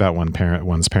thinking about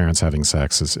one's parents having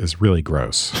sex is really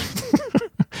gross.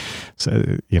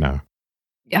 So, yeah.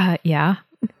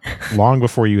 Long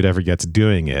before you would ever get to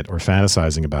doing it or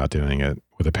fantasizing about doing it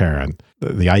with a parent,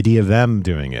 the idea of them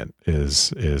doing it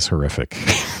is horrific.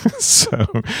 So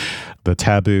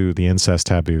the incest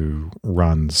taboo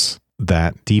runs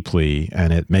that deeply,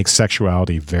 and it makes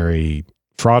sexuality very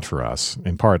fraught for us,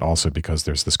 in part also because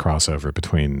there's this crossover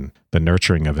between the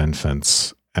nurturing of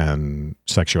infants and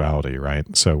sexuality,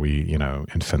 right? So we,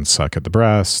 infants suck at the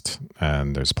breast,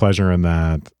 and there's pleasure in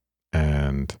that.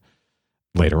 And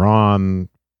later on,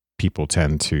 people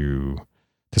tend to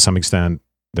some extent,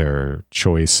 their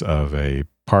choice of a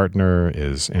partner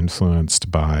is influenced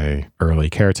by early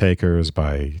caretakers,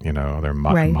 by, they're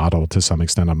right. modeled to some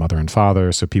extent on mother and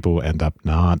father. So people end up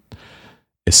not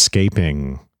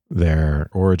escaping their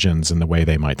origins in the way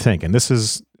they might think. And this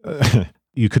is...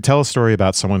 You could tell a story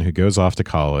about someone who goes off to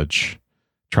college,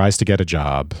 tries to get a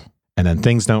job, and then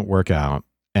things don't work out,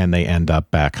 and they end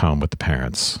up back home with the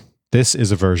parents. This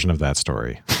is a version of that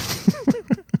story.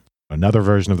 Another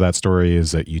version of that story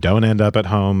is that you don't end up at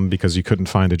home because you couldn't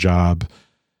find a job.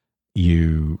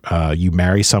 You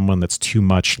marry someone that's too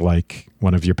much like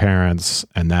one of your parents,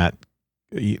 and that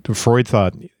Freud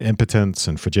thought impotence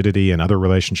and frigidity and other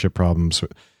relationship problems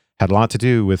had a lot to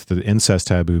do with the incest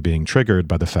taboo being triggered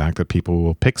by the fact that people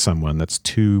will pick someone that's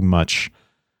too much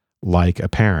like a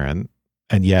parent,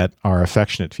 and yet our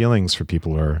affectionate feelings for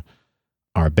people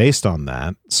are based on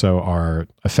that. So our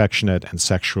affectionate and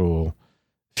sexual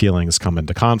feelings come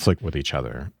into conflict with each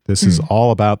other. This is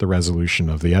all about the resolution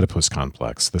of the Oedipus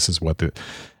complex. This is what the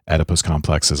Oedipus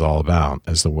complex is all about,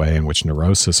 as the way in which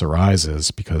neurosis arises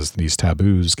because these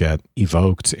taboos get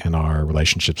evoked in our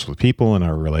relationships with people and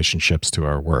our relationships to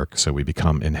our work. So we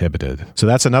become inhibited. So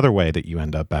that's another way that you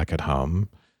end up back at home.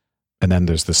 And then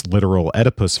there's this literal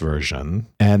Oedipus version.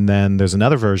 And then there's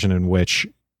another version in which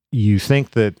you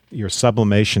think that your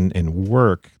sublimation in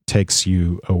work takes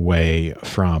you away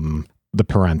from the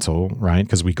parental, right?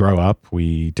 Because we grow up,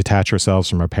 we detach ourselves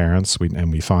from our parents, and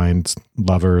we find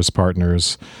lovers,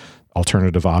 partners,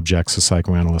 alternative objects, as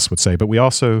psychoanalysts would say. But we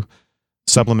also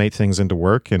sublimate things into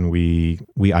work, and we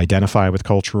identify with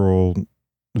cultural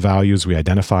values, we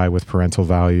identify with parental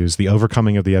values. The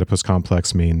overcoming of the Oedipus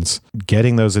complex means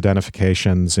getting those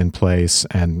identifications in place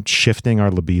and shifting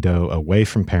our libido away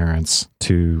from parents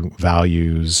to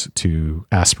values, to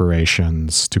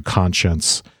aspirations, to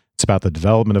conscience. It's about the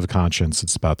development of conscience.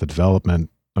 It's about the development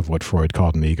of what Freud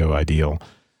called an ego ideal.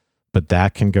 But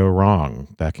that can go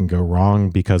wrong. That can go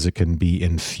wrong because it can be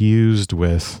infused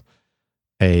with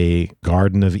a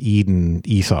Garden of Eden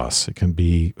ethos. It can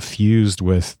be fused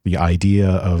with the idea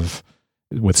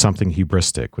with something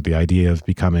hubristic, with the idea of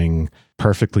becoming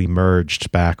perfectly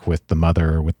merged back with the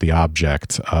mother, with the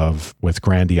object with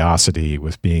grandiosity,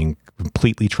 with being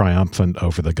completely triumphant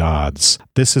over the gods.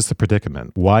 This is the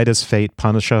predicament. Why does fate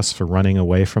punish us for running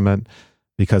away from it?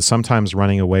 Because sometimes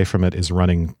running away from it is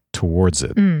running towards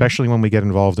it, especially when we get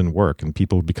involved in work and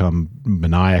people become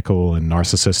maniacal and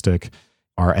narcissistic.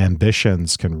 Our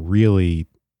ambitions can really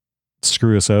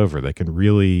screw us over. They can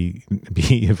really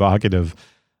be evocative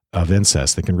of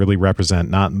incest. They can really represent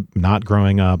not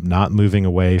growing up, not moving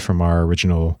away from our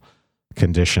original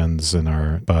conditions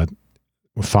but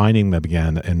finding them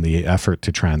again in the effort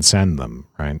to transcend them,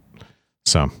 right?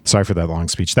 So sorry for that long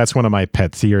speech. That's one of my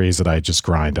pet theories that I just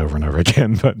grind over and over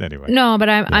again. But anyway. No, but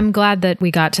I'm glad that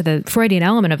we got to the Freudian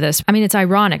element of this. I mean, it's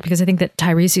ironic because I think that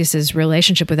Tiresias's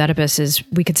relationship with Oedipus is,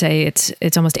 we could say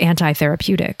it's almost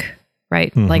anti-therapeutic,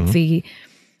 right? Mm-hmm. Like the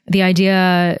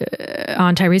idea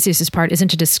on Tiresias's part isn't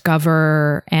to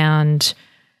discover and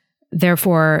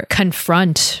therefore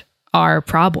confront our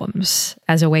problems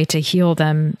as a way to heal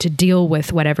them, to deal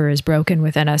with whatever is broken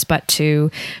within us, but to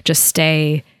just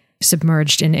stay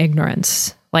submerged in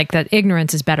ignorance. Like that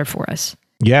ignorance is better for us.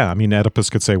 Yeah, I mean, Oedipus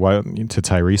could say to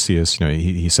Tiresias,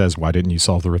 he says, why didn't you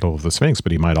solve the riddle of the Sphinx?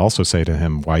 But he might also say to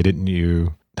him, why didn't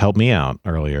you help me out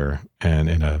earlier and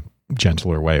in a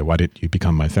gentler way? Why didn't you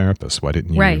become my therapist? Why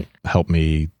didn't you help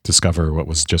me discover what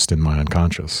was just in my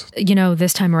unconscious?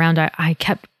 This time around, I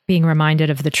kept being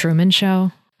reminded of the Truman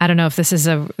Show. I don't know if this is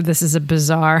a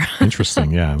bizarre.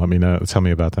 Interesting. Yeah. Let me know. Tell me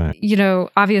about that.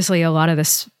 Obviously a lot of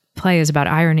this play is about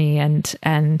irony and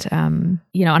on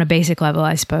a basic level,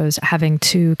 I suppose, having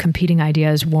two competing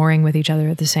ideas warring with each other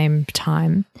at the same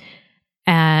time,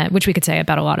 which we could say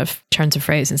about a lot of turns of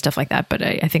phrase and stuff like that. But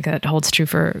I think that holds true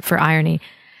for irony.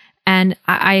 And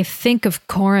I think of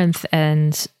Corinth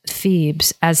and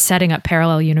Thebes as setting up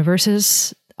parallel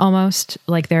universes, almost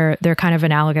like they're kind of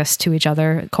analogous to each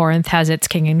other. Corinth has its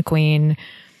king and queen.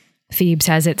 Thebes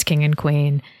has its king and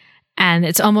queen. And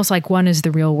it's almost like one is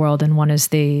the real world and one is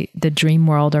the dream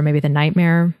world, or maybe the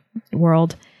nightmare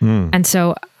world. And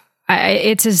so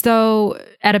it's as though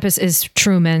Oedipus is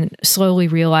Truman slowly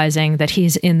realizing that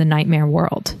he's in the nightmare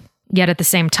world. Yet at the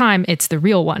same time, it's the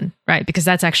real one, right? Because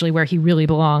that's actually where he really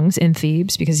belongs, in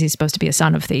Thebes, because he's supposed to be a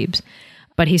son of Thebes.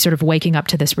 But he's sort of waking up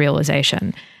to this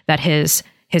realization that his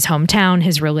hometown,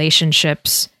 his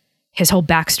relationships, his whole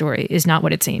backstory is not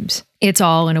what it seems. It's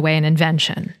all, in a way, an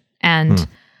invention. And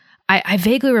I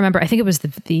vaguely remember, I think it was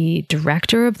the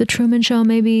director of The Truman Show,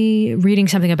 maybe, reading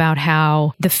something about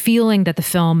how the feeling that the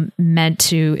film meant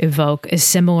to evoke is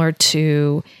similar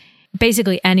to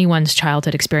basically anyone's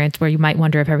childhood experience where you might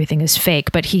wonder if everything is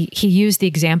fake. But he used the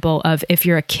example of if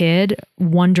you're a kid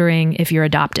wondering if you're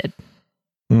adopted.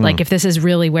 Like if this is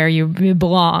really where you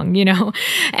belong,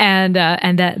 and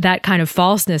that kind of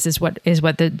falseness is what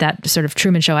that sort of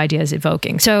Truman Show idea is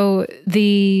evoking. So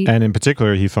and in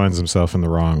particular, he finds himself in the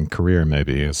wrong career,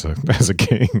 maybe as a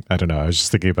king. I don't know. I was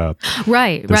just thinking about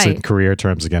right in career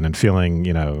terms again, and feeling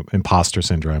imposter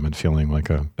syndrome and feeling like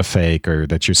a fake, or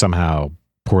that you're somehow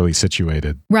poorly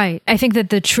situated. Right. I think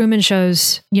that the Truman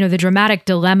Show's, the dramatic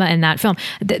dilemma in that film,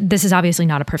 this is obviously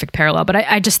not a perfect parallel, but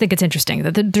I just think it's interesting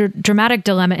that the dramatic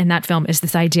dilemma in that film is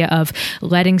this idea of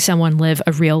letting someone live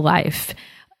a real life,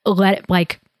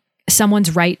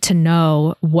 someone's right to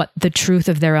know what the truth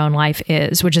of their own life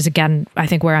is, which is, again, I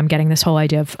think where I'm getting this whole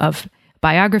idea of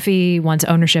biography, one's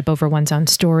ownership over one's own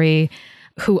story,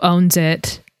 who owns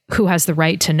it, who has the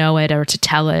right to know it or to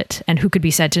tell it, and who could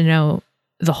be said to know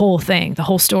the whole thing, the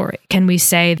whole story. Can we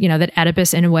say, that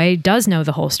Oedipus in a way does know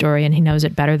the whole story, and he knows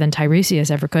it better than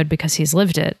Tiresias ever could because he's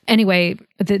lived it? Anyway,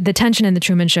 the tension in The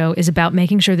Truman Show is about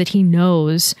making sure that he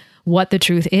knows what the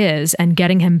truth is and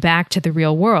getting him back to the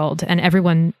real world. And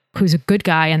everyone who's a good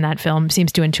guy in that film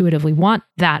seems to intuitively want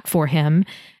that for him.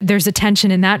 There's a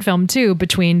tension in that film too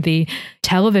between the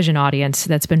television audience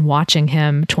that's been watching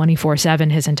him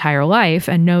 24/7 his entire life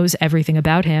and knows everything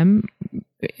about him,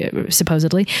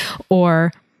 supposedly,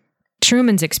 or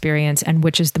Truman's experience, and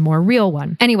which is the more real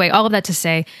one. Anyway, all of that to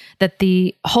say that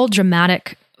the whole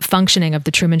dramatic functioning of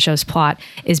the Truman Show's plot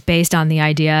is based on the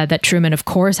idea that Truman, of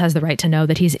course, has the right to know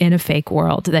that he's in a fake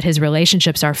world, that his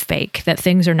relationships are fake, that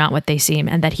things are not what they seem,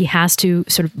 and that he has to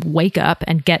sort of wake up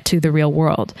and get to the real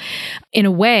world. In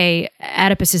a way,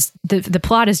 Oedipus is, the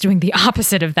plot is doing the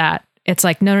opposite of that. It's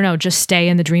like, no, just stay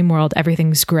in the dream world.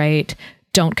 Everything's great.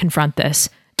 Don't confront this.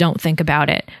 Don't think about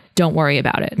it. Don't worry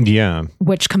about it. Yeah.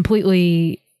 Which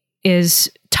completely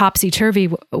is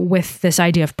topsy-turvy with this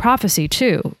idea of prophecy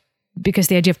too. because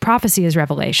the idea of prophecy is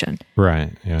revelation.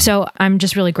 Right. Yeah. So I'm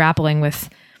just really grappling with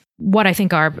what I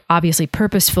think are obviously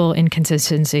purposeful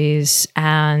inconsistencies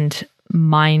and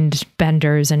mind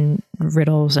benders and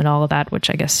riddles and all of that, which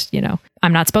I guess,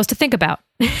 I'm not supposed to think about.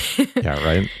 Yeah,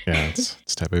 right. Yeah, it's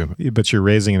taboo. But you're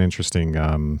raising an interesting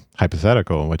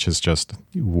hypothetical, which is just,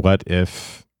 what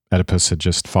if Oedipus had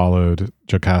just followed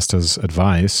Jocasta's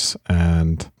advice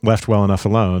and left well enough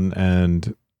alone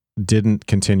and didn't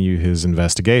continue his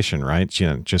investigation, right?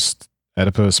 Just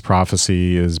Oedipus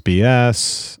prophecy is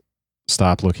BS.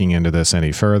 Stop looking into this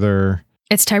any further.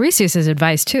 It's Tiresias's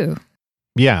advice too.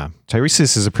 Yeah,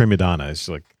 Tiresias is a prima donna. It's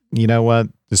like, you know what?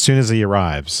 As soon as he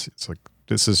arrives, it's like,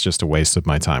 this is just a waste of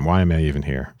my time. Why am I even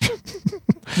here?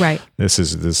 Right. This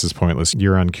is pointless.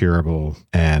 You're uncurable,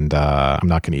 and I'm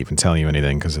not going to even tell you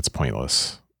anything because it's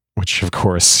pointless. Which, of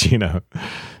course,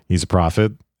 he's a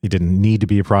prophet. He didn't need to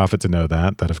be a prophet to know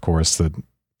that. That, of course, that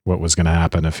what was going to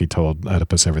happen if he told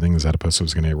Oedipus everything is Oedipus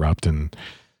was going to erupt and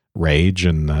rage,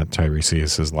 and that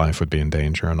Tiresias' life would be in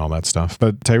danger and all that stuff.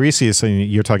 But Tiresias,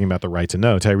 you're talking about the right to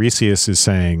know. Tiresias is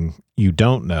saying you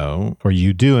don't know, or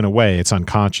you do in a way, it's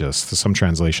unconscious. Some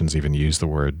translations even use the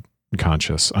word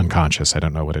unconscious. I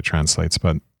don't know what it translates,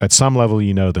 but at some level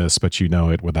you know this, but you know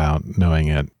it without knowing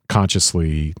it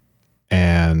consciously,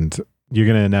 and you're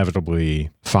going to inevitably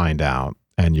find out.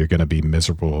 And you're going to be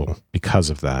miserable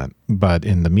because of that. But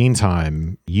in the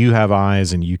meantime, you have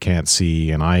eyes and you can't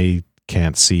see, and I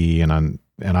can't see, and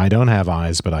I don't have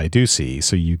eyes, but I do see.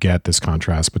 So you get this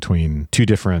contrast between two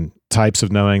different types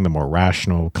of knowing: the more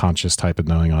rational, conscious type of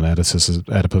knowing on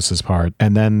Oedipus's part,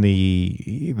 and then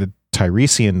the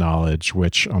Tiresian knowledge,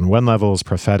 which on one level is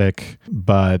prophetic,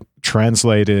 but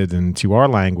translated into our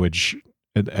language,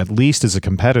 at least as a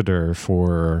competitor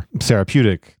for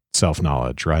therapeutic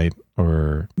self-knowledge, right?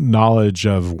 Or knowledge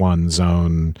of one's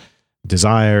own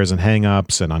desires and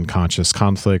hang-ups and unconscious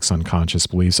conflicts, unconscious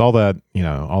beliefs, all that,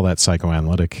 all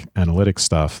that analytic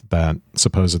stuff that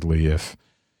supposedly, if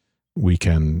we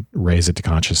can raise it to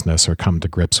consciousness or come to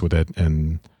grips with it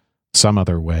in some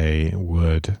other way,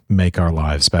 would make our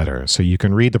lives better. So you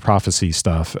can read the prophecy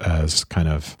stuff as kind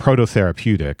of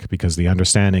proto-therapeutic, because the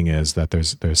understanding is that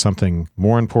there's something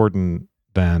more important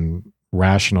than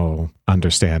rational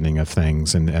understanding of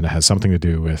things, and it has something to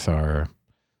do with our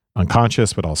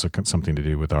unconscious, but also something to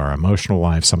do with our emotional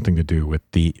life, something to do with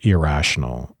the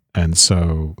irrational. And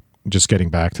so just getting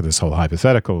back to this whole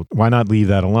hypothetical, why not leave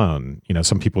that alone?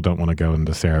 Some people don't want to go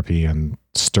into therapy and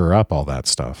stir up all that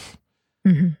stuff.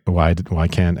 Mm-hmm. Why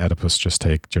can't Oedipus just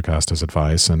take Jocasta's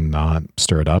advice and not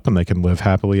stir it up, and they can live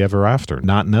happily ever after,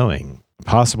 not knowing? The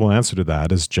possible answer to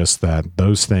that is just that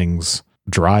those things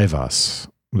drive us.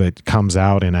 That comes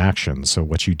out in action. So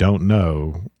what you don't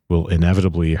know will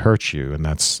inevitably hurt you. And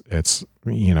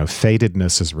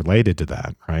fatedness is related to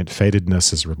that, right?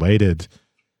 Fatedness is related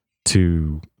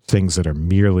to things that are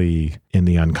merely in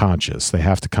the unconscious. They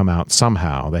have to come out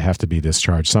somehow. They have to be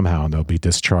discharged somehow, and they'll be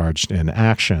discharged in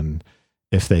action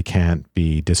if they can't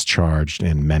be discharged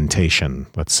in mentation,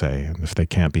 let's say, and if they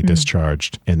can't be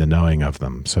discharged in the knowing of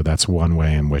them. So that's one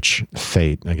way in which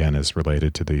fate, again, is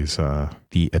related to these,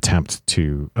 the attempt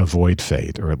to avoid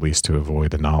fate, or at least to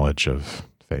avoid the knowledge of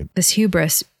fate. This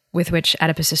hubris with which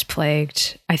Oedipus is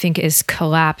plagued, I think, is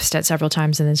collapsed at several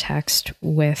times in the text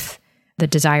with the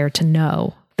desire to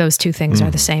know. Those two things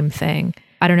are the same thing.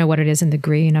 I don't know what it is in the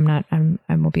Green. I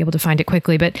won't be able to find it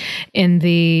quickly, but in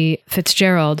the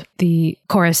Fitzgerald, the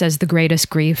chorus says the greatest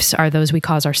griefs are those we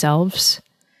cause ourselves.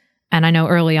 And I know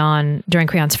early on during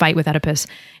Creon's fight with Oedipus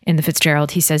in the Fitzgerald,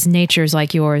 he says, natures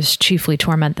like yours chiefly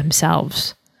torment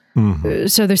themselves. Mm-hmm.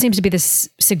 So there seems to be this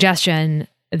suggestion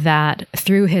that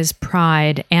through his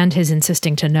pride and his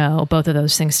insisting to know, both of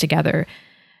those things together,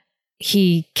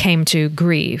 he came to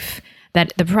grief.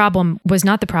 That the problem was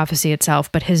not the prophecy itself,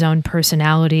 but his own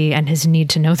personality and his need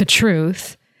to know the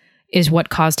truth is what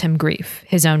caused him grief,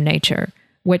 his own nature,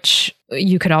 which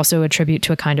you could also attribute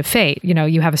to a kind of fate.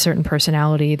 You have a certain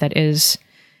personality that is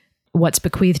what's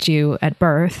bequeathed you at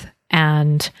birth,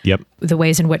 and the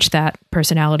ways in which that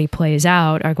personality plays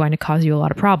out are going to cause you a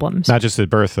lot of problems. Not just at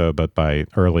birth, though, but by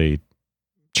early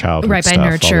childhood right, stuff, by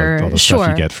nurture, all the stuff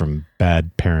you get from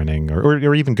bad parenting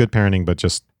or even good parenting, but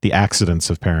just the accidents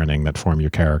of parenting that form your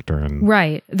character. And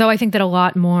right. Though I think that a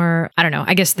lot more, I don't know,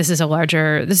 I guess this is a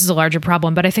larger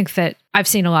problem, but I think that I've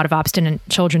seen a lot of obstinate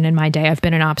children in my day. I've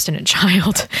been an obstinate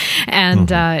child.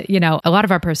 And, a lot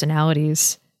of our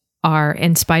personalities are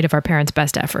in spite of our parents'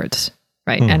 best efforts.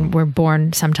 right? And we're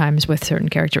born sometimes with certain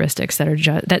characteristics that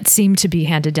are that seem to be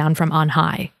handed down from on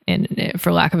high,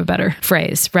 for lack of a better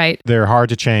phrase, right? They're hard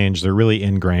to change. They're really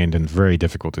ingrained and very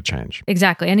difficult to change.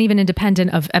 Exactly. And even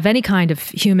independent of any kind of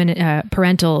human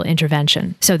parental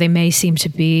intervention. So they may seem to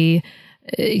be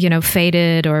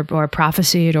fated or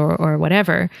prophesied or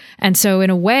whatever. And so in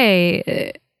a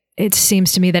way, it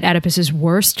seems to me that Oedipus's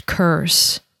worst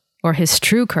curse, or his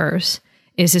true curse,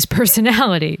 is his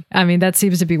personality. I mean, that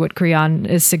seems to be what Creon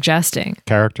is suggesting.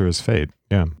 Character is fate.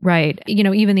 Yeah. Right.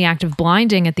 Even the act of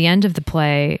blinding at the end of the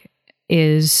play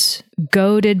is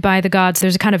goaded by the gods.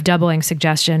 There's a kind of doubling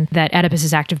suggestion that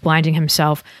Oedipus's act of blinding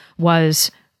himself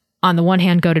was, on the one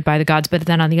hand, goaded by the gods, but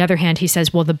then on the other hand, he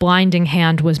says, well, the blinding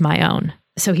hand was my own.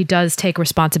 So he does take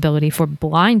responsibility for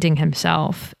blinding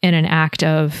himself in an act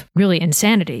of really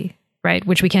insanity, right?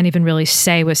 Which we can't even really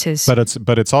say was his. But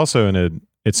it's also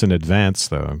it's an advance,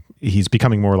 though. He's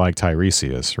becoming more like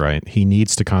Tiresias, right? He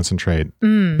needs to concentrate. I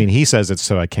mean, he says it's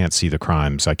so I can't see the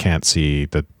crimes. I can't see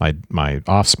my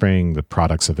offspring, the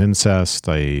products of incest,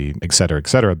 et cetera, et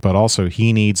cetera. But also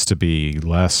he needs to be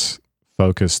less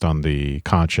focused on the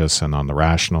conscious and on the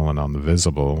rational and on the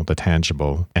visible, the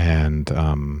tangible, and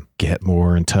get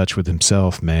more in touch with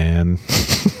himself, man.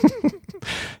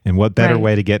 And what better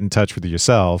way to get in touch with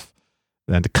yourself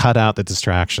than to cut out the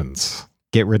distractions?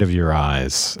 Get rid of your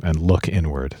eyes and look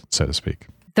inward, so to speak.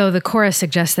 Though the chorus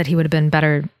suggests that he would have been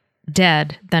better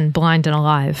dead than blind and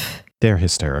alive. They're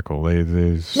hysterical.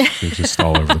 They're just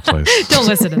all over the place. Don't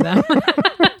listen to them.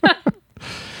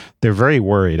 They're very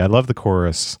worried. I love the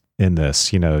chorus in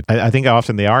this. I think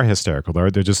often they are hysterical.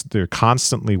 They're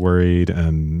constantly worried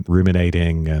and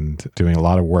ruminating and doing a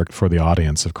lot of work for the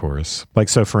audience, of course. Like,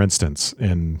 so for instance,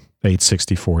 in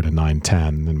 864 to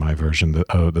 910, in my version,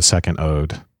 the second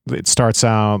ode, it starts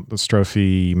out, the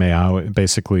strophe mea,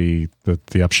 basically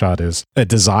the upshot is a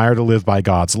desire to live by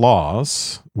God's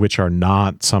laws, which are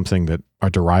not something that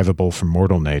are derivable from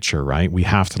mortal nature, right? We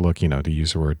have to look, to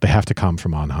use a word, they have to come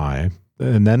from on high.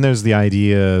 And then there's the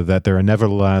idea that there are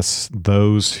nevertheless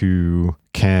those who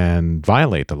can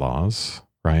violate the laws,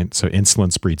 right? So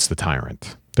insolence breeds the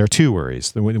tyrant. There are two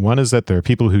worries. One is that there are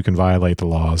people who can violate the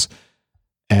laws,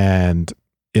 and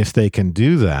if they can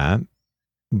do that,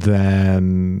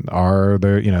 then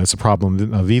it's a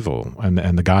problem of evil, and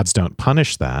the gods don't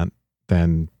punish that.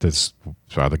 Then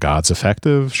are the gods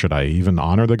effective? Should I even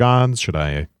honor the gods? Should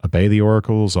I obey the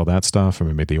oracles? All that stuff. Or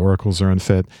maybe the oracles are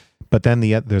unfit. But then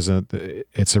it's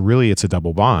a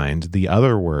double bind. The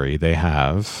other worry they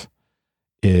have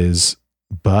is,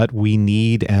 but we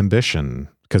need ambition,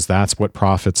 because that's what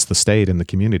profits the state and the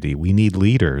community. We need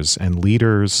leaders, and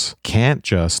leaders can't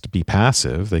just be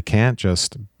passive. They can't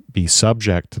just be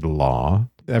subject to the law.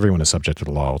 Everyone is subject to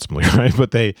the law ultimately, right?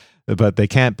 But they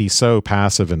can't be so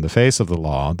passive in the face of the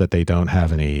law that they don't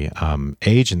have any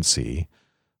agency.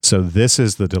 So this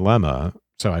is the dilemma.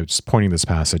 So I was pointing this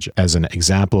passage as an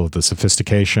example of the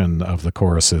sophistication of the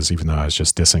choruses, even though I was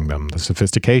just dissing them, the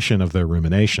sophistication of their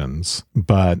ruminations.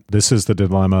 But this is the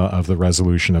dilemma of the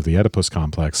resolution of the Oedipus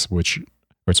complex, which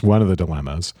it's one of the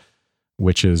dilemmas,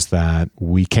 which is that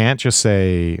we can't just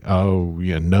say,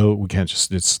 no, we can't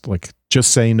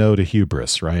just say no to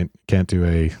hubris, right? Can't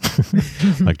do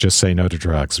just say no to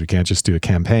drugs. We can't just do a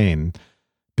campaign,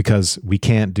 because we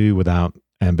can't do without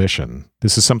ambition.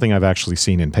 This is something I've actually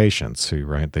seen in patients who,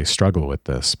 right, they struggle with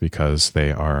this because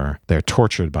they're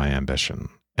tortured by ambition.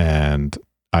 And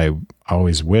I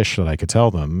always wish that I could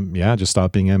tell them, just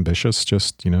stop being ambitious,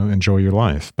 just, enjoy your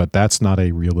life. But that's not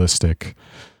a realistic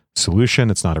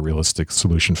solution. It's not a realistic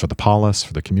solution for the polis,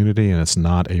 for the community, and it's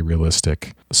not a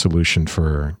realistic solution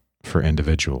for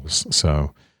individuals.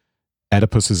 So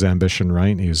Oedipus's ambition,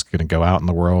 right? He was going to go out in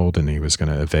the world and he was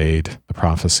going to evade the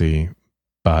prophecy,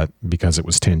 but because it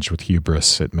was tinged with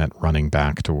hubris, it meant running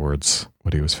back towards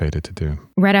what he was fated to do.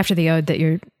 Right after the ode that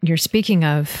you're speaking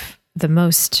of, the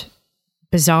most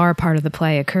bizarre part of the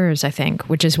play occurs, I think,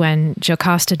 which is when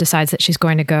Jocasta decides that she's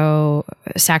going to go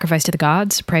sacrifice to the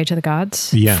gods, pray to the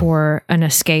gods for an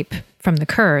escape from the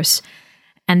curse.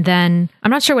 And then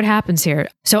I'm not sure what happens here.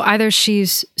 So either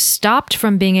she's stopped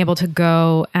from being able to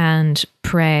go and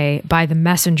pray by the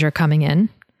messenger coming in,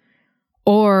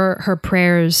 or her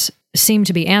prayers seem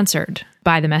to be answered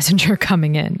by the messenger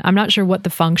coming in. I'm not sure what the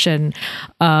function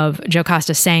of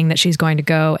Jocasta saying that she's going to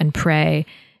go and pray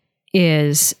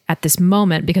is at this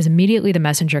moment, because immediately the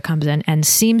messenger comes in and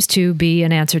seems to be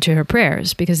an answer to her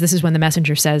prayers, because this is when the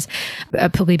messenger says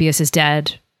Polybius is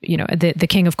dead. The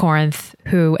king of Corinth,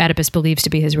 who Oedipus believes to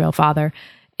be his real father,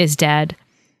 is dead.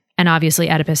 And obviously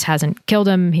Oedipus hasn't killed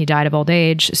him. He died of old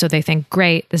age. So they think,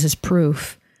 great, this is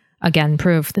proof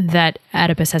that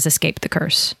Oedipus has escaped the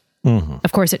curse.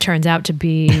 Of course, it turns out to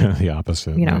be the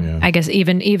opposite. I guess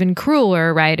even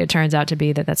crueler, right? It turns out to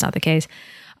be that that's not the case.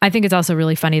 I think it's also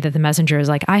really funny that the messenger is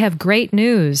like, I have great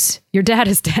news. Your dad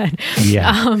is dead.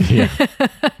 Yeah.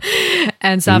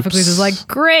 And Sophocles is like,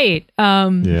 great.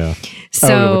 So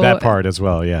with that part as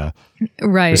well. Yeah.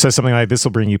 Right. It says something like, this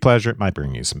will bring you pleasure. It might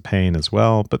bring you some pain as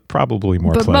well, but probably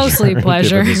more pleasure. Mostly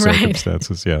pleasure, given the right?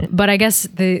 circumstances, yeah. But I guess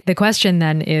the question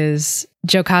then is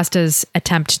Jocasta's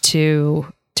attempt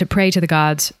to pray to the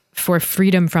gods for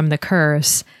freedom from the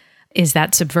curse. Is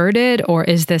that subverted, or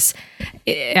is this,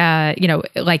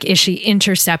 is she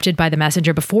intercepted by the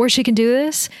messenger before she can do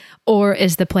this? Or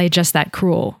is the play just that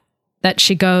cruel that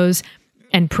she goes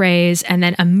and prays and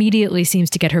then immediately seems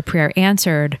to get her prayer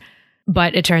answered?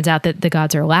 But it turns out that the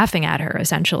gods are laughing at her,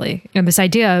 essentially. And this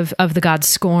idea of the gods'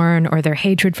 scorn or their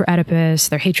hatred for Oedipus,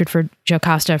 their hatred for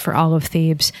Jocasta, for all of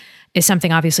Thebes, is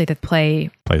something obviously that play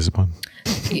plays upon.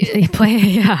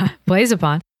 Plays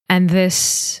upon. And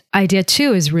this idea,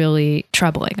 too, is really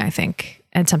troubling, I think,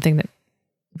 and something that,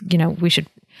 we should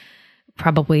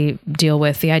probably deal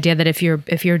with. The idea that if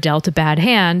you're dealt a bad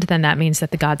hand, then that means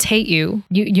that the gods hate you.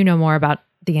 You know more about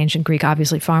the ancient Greek,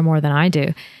 obviously, far more than I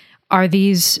do. Are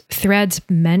these threads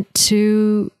meant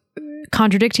to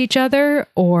contradict each other,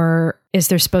 or is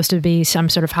there supposed to be some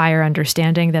sort of higher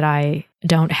understanding that I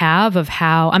don't have of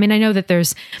how? I mean, I know that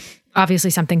there's obviously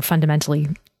something fundamentally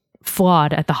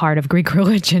flawed at the heart of Greek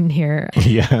religion here.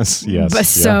 Yes. But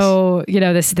so,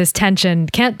 this tension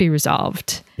can't be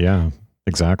resolved. Yeah,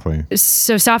 exactly.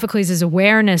 So Sophocles'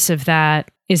 awareness of that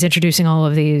is introducing all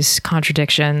of these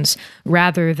contradictions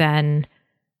rather than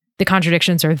the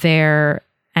contradictions are there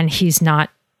and he's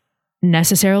not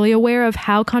necessarily aware of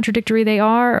how contradictory they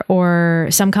are or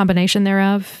some combination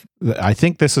thereof. I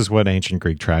think this is what ancient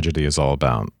Greek tragedy is all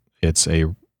about. It's a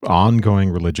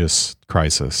ongoing religious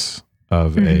crisis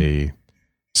of a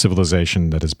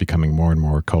civilization that is becoming more and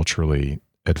more culturally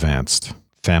advanced.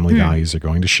 Family values are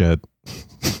going to shit.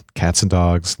 Cats and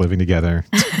dogs living together.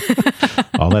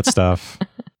 All that stuff.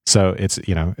 So it's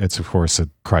of course a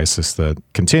crisis that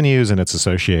continues, and it's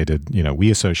associated, we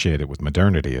associate it with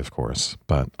modernity, of course,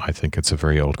 but I think it's a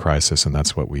very old crisis, and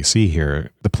that's what we see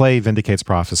here. The play vindicates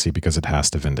prophecy because it has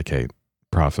to vindicate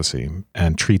prophecy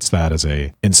and treats that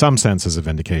in some sense as a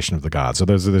vindication of the gods. So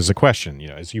there's a question,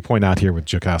 as you point out here with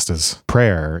Jocasta's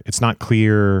prayer, it's not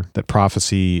clear that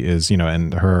prophecy is,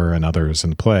 and her and others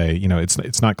in the play,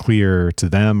 it's not clear to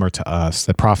them or to us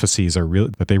that prophecies are real,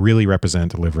 that they really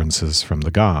represent deliverances from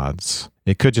the gods.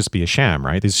 It could just be a sham,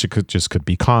 right? These could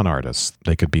be con artists.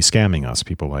 They could be scamming us,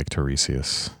 people like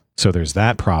Tiresias. So there's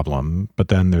that problem, but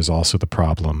then there's also the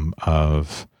problem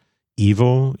of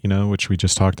evil, which we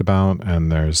just talked about,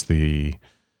 and there's the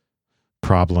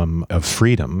problem of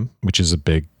freedom, which is a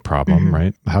big problem,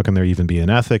 right? How can there even be an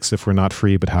ethics if we're not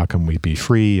free? But how can we be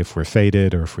free if we're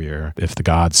fated, or if the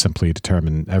gods simply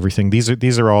determine everything?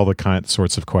 These are all the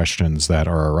sorts of questions that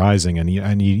are arising, and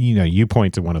you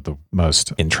point to one of the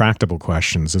most intractable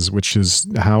questions, which is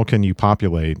how can you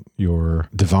populate your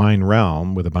divine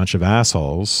realm with a bunch of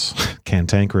assholes,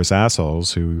 cantankerous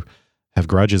assholes who have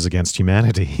grudges against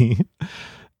humanity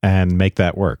and make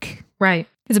that work? Right.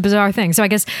 It's a bizarre thing. So I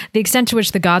guess the extent to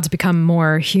which the gods become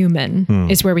more human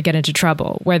is where we get into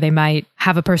trouble, where they might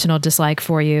have a personal dislike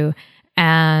for you,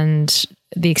 and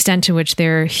the extent to which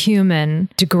they're human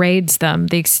degrades them,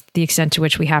 the extent to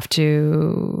which we have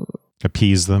to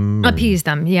appease them.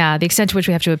 Yeah. The extent to which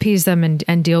we have to appease them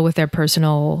and deal with their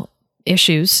personal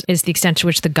issues is the extent to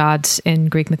which the gods in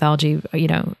Greek mythology,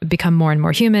 become more and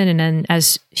more human. And then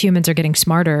as humans are getting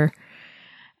smarter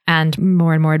and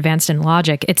more advanced in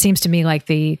logic, it seems to me like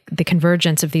the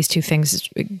convergence of these two things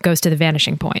goes to the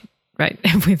vanishing point, right?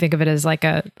 If we think of it as like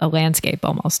a landscape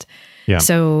almost. Yeah.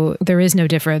 So there is no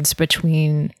difference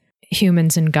between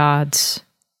humans and gods,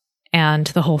 and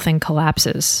the whole thing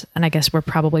collapses. And I guess we're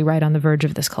probably right on the verge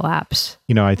of this collapse.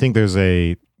 I think there's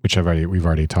which we've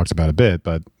already talked about a bit,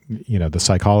 but the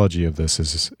psychology of this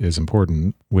is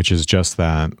important, which is just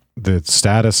that the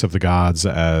status of the gods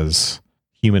as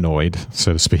humanoid,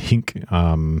 so to speak,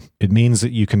 it means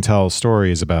that you can tell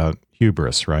stories about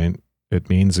hubris, right? It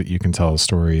means that you can tell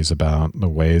stories about the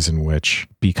ways in which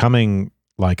becoming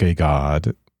like a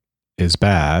god is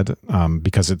bad,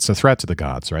 because it's a threat to the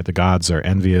gods, right? The gods are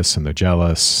envious and they're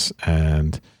jealous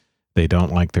and they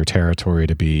don't like their territory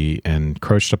to be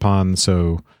encroached upon.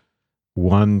 So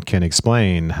one can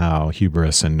explain how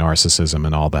hubris and narcissism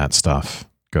and all that stuff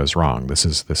goes wrong. This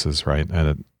is right,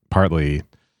 and partly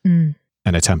an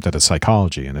attempt at a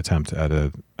psychology, an attempt at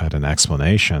an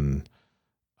explanation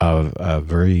of a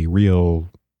very real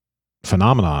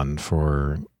phenomenon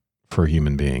for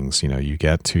human beings. You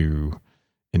get to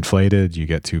inflated, you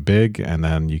get too big, and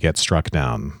then you get struck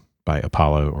down by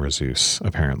Apollo or Zeus,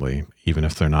 apparently. Even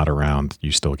if they're not around,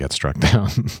 you still get struck down.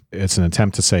 It's an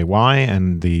attempt to say why,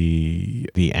 and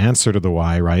the answer to the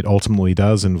why, right, ultimately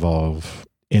does involve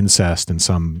incest in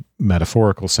some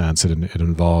metaphorical sense. It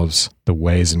involves the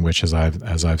ways in which, as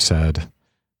I've said,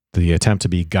 the attempt to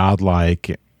be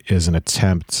godlike is an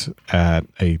attempt at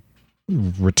a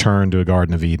return to a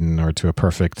Garden of Eden or to a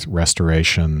perfect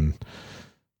restoration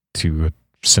to a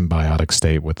symbiotic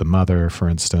state with the mother, for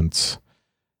instance.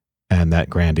 And that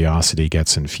grandiosity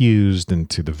gets infused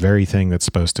into the very thing that's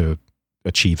supposed to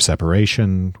achieve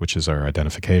separation, which is our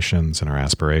identifications and our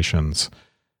aspirations.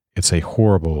 It's a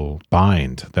horrible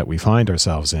bind that we find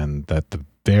ourselves in, that the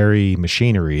very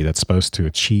machinery that's supposed to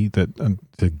achieve that,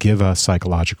 to give us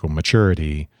psychological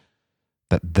maturity,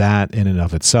 that in and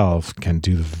of itself can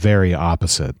do the very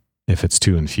opposite if it's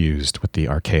too infused with the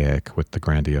archaic, with the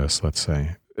grandiose, let's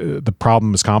say. The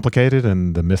problem is complicated,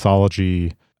 and the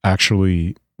mythology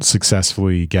actually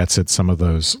successfully gets at some of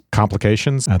those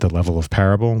complications at the level of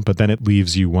parable, but then it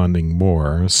leaves you wanting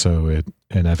more, so it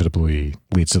inevitably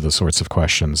leads to the sorts of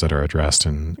questions that are addressed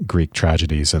in Greek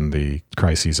tragedies and the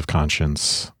crises of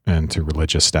conscience and to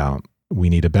religious doubt. We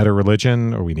need a better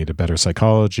religion, or we need a better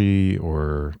psychology,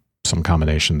 or some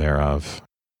combination thereof.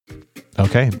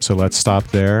 Okay, so let's stop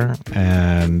there,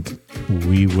 and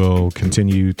we will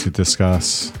continue to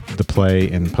discuss the play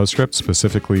in Postscript.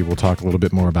 Specifically, we'll talk a little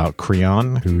bit more about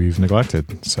Creon, who we've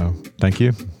neglected. So thank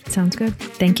you. Sounds good.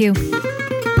 Thank you.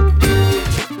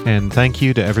 And thank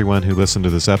you to everyone who listened to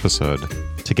this episode.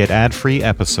 To get ad-free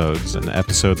episodes and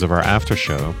episodes of our after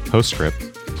show,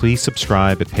 Postscript, please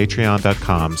subscribe at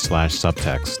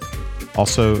patreon.com/subtext.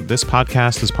 Also, this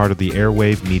podcast is part of the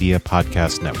Airwave Media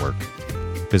Podcast Network.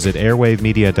 Visit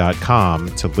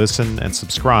airwavemedia.com to listen and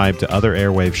subscribe to other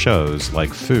Airwave shows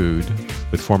like Food,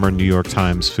 with former New York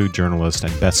Times food journalist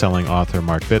and best-selling author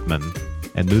Mark Bittman,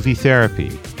 and Movie Therapy,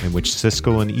 in which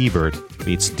Siskel and Ebert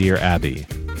meets Dear Abby.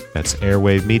 That's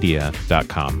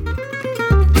airwavemedia.com.